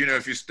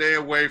you stay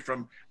away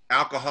from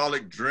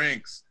alcoholic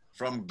drinks,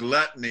 from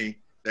gluttony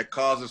that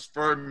causes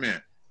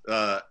ferment,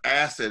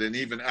 acid, and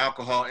even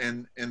alcohol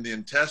in the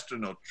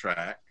intestinal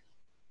tract,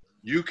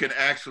 you can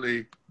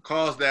actually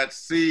cause that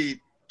seed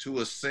to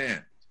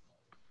ascend.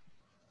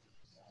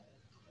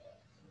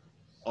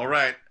 All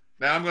right,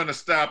 now I'm going to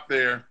stop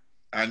there.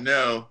 I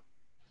know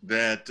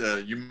that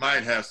you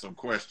might have some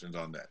questions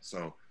on that,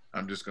 so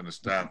I'm just going to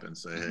stop and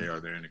say, hey, are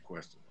there any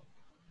questions?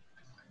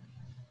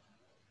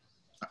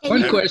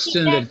 One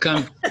question that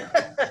comes.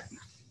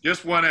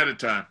 Just one at a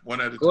time.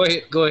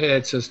 Go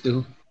ahead,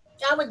 Sister.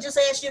 I would just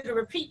ask you to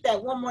repeat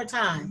that one more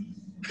time.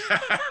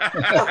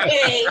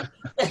 Okay.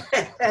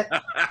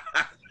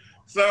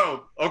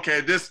 So,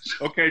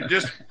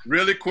 just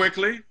really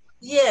quickly.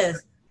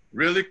 Yes.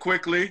 Really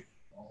quickly,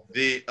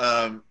 the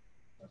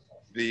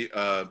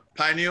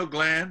pineal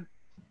gland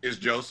is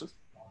Joseph.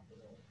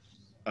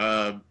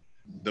 The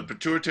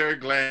pituitary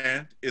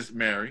gland is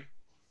Mary.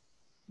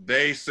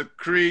 They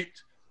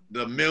secrete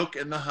the milk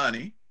and the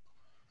honey.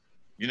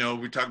 You know,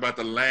 we talk about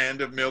the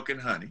land of milk and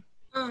honey.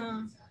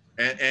 Mm-hmm.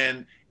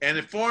 And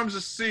it forms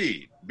a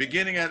seed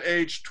beginning at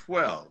age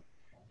 12.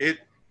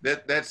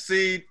 That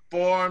seed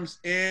forms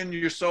in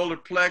your solar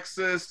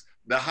plexus,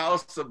 the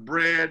house of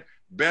bread,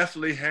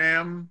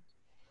 Bethlehem,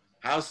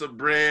 house of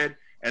bread,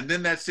 and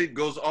then that seed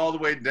goes all the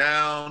way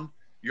down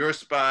your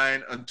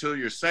spine until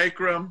your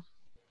sacrum,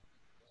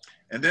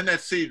 and then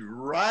that seed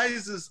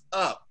rises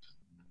up,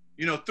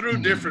 you know,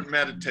 through different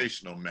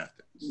meditational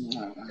methods.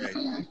 Okay?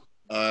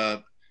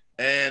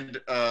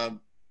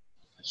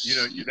 You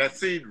know, that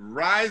seed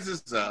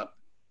rises up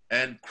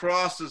and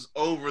crosses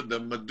over the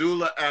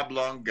medulla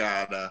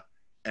oblongata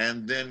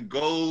and then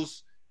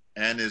goes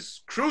and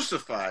is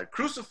crucified.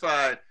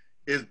 Crucified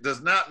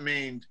does not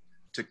mean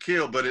to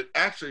kill, but it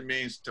actually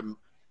means to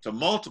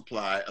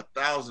multiply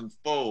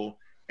 1,000-fold.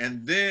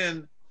 And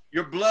then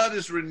your blood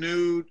is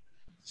renewed.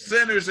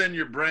 Centers in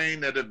your brain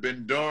that have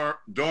been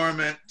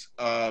dormant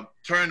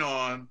turn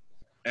on,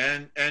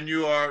 and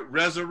you are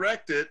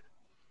resurrected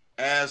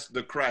as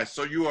the Christ.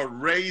 So you are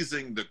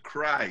raising the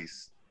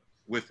Christ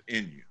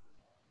within you.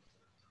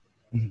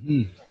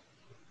 Mm-hmm.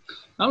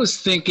 I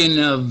was thinking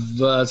of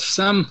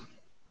some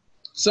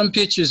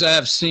pictures I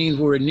have seen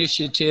where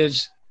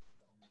initiatives,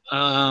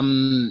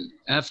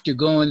 after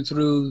going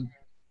through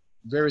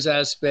various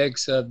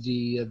aspects of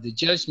the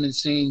judgment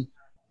scene,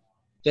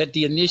 that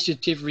the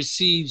initiative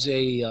receives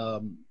a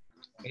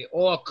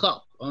oil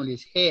cup on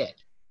his head.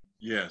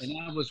 Yes. And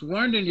I was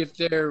wondering if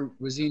there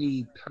was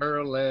any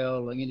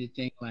parallel or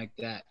anything like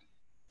that.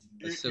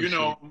 You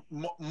know,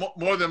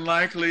 more than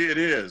likely it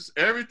is.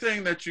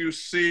 Everything that you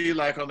see,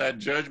 like on that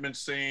judgment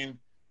scene,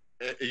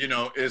 you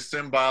know, is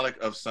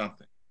symbolic of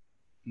something.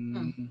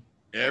 Mm-hmm.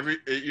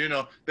 You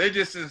know, they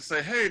just didn't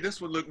say, hey, this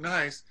would look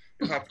nice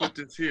if I put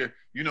this here.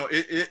 You know,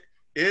 it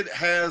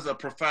has a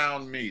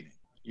profound meaning,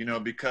 you know,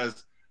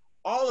 because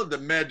all of the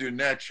Medu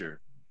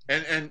Neter,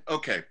 and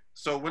okay,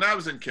 so when I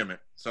was in Kemet,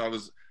 so I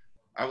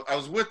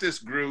was with this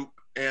group,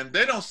 and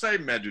they don't say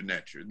Medu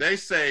Neter, they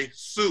say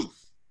Suf.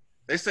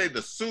 They say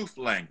the Suf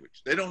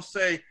language. They don't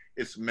say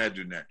it's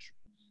Medu Neter.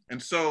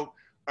 And so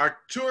our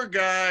tour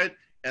guide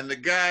and the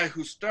guy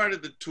who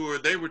started the tour,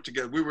 they were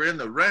together. We were in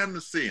the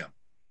Ramesseum.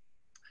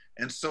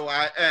 And so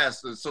I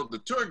asked, so the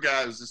tour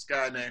guide was this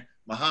guy named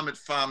Muhammad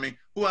Fahmy,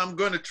 who I'm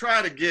going to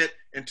try to get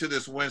into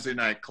this Wednesday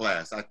night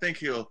class. I think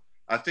he'll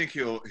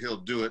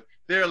do it.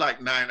 They're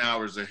like 9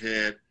 hours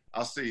ahead.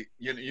 I'll see,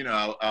 you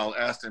know, I'll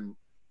ask him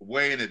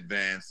way in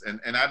advance.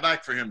 And I'd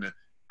like for you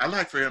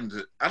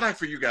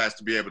guys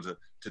to be able to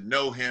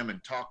know him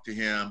and talk to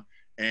him.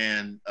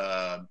 And,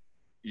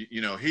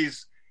 you know,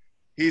 he's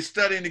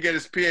studying to get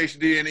his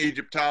PhD in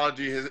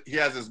Egyptology. He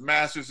has his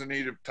master's in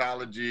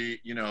Egyptology.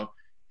 You know,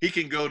 he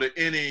can go to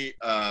any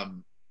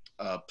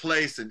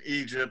place in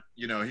Egypt.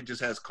 You know, he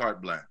just has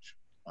carte blanche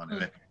on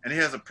it. And he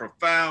has a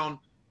profound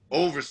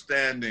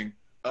understanding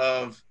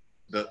of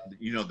the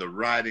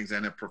writings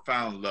and a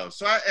profound love.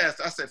 So I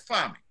said,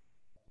 Fahmy,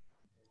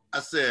 I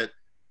said,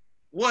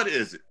 what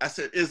is it? I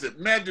said, is it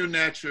Medu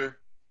Neter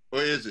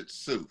or is it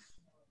Suf?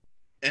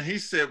 And he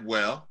said,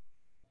 well,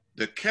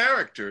 the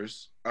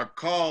characters are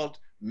called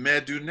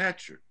Medu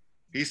Neter.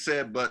 He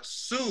said, but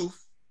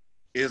Suf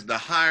is the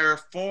higher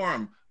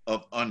form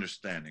of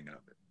understanding of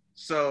it.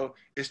 So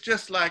it's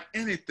just like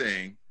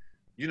anything,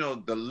 you know,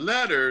 the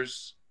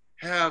letters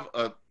have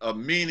a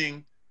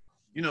meaning,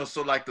 you know,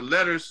 so like the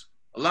letters,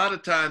 a lot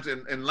of times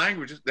in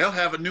languages, they'll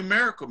have a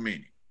numerical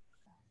meaning.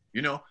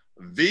 You know,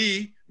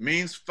 V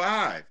means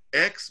 5,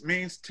 X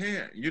means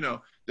 10, you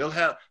know, they'll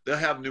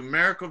have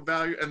numerical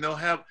value, and they'll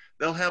have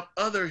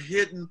other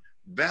hidden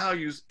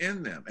values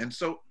in them. And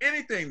so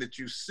anything that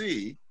you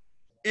see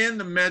in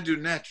the Medu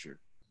Neter,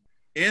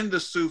 in the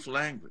Suf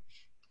language,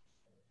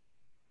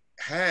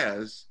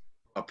 has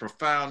a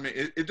profound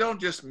meaning. It don't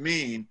just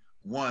mean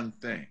one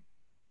thing.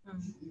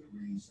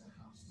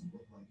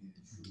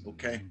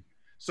 Okay,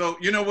 so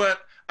you know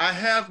what? I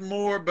have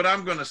more, but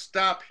I'm going to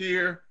stop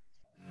here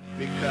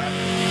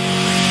because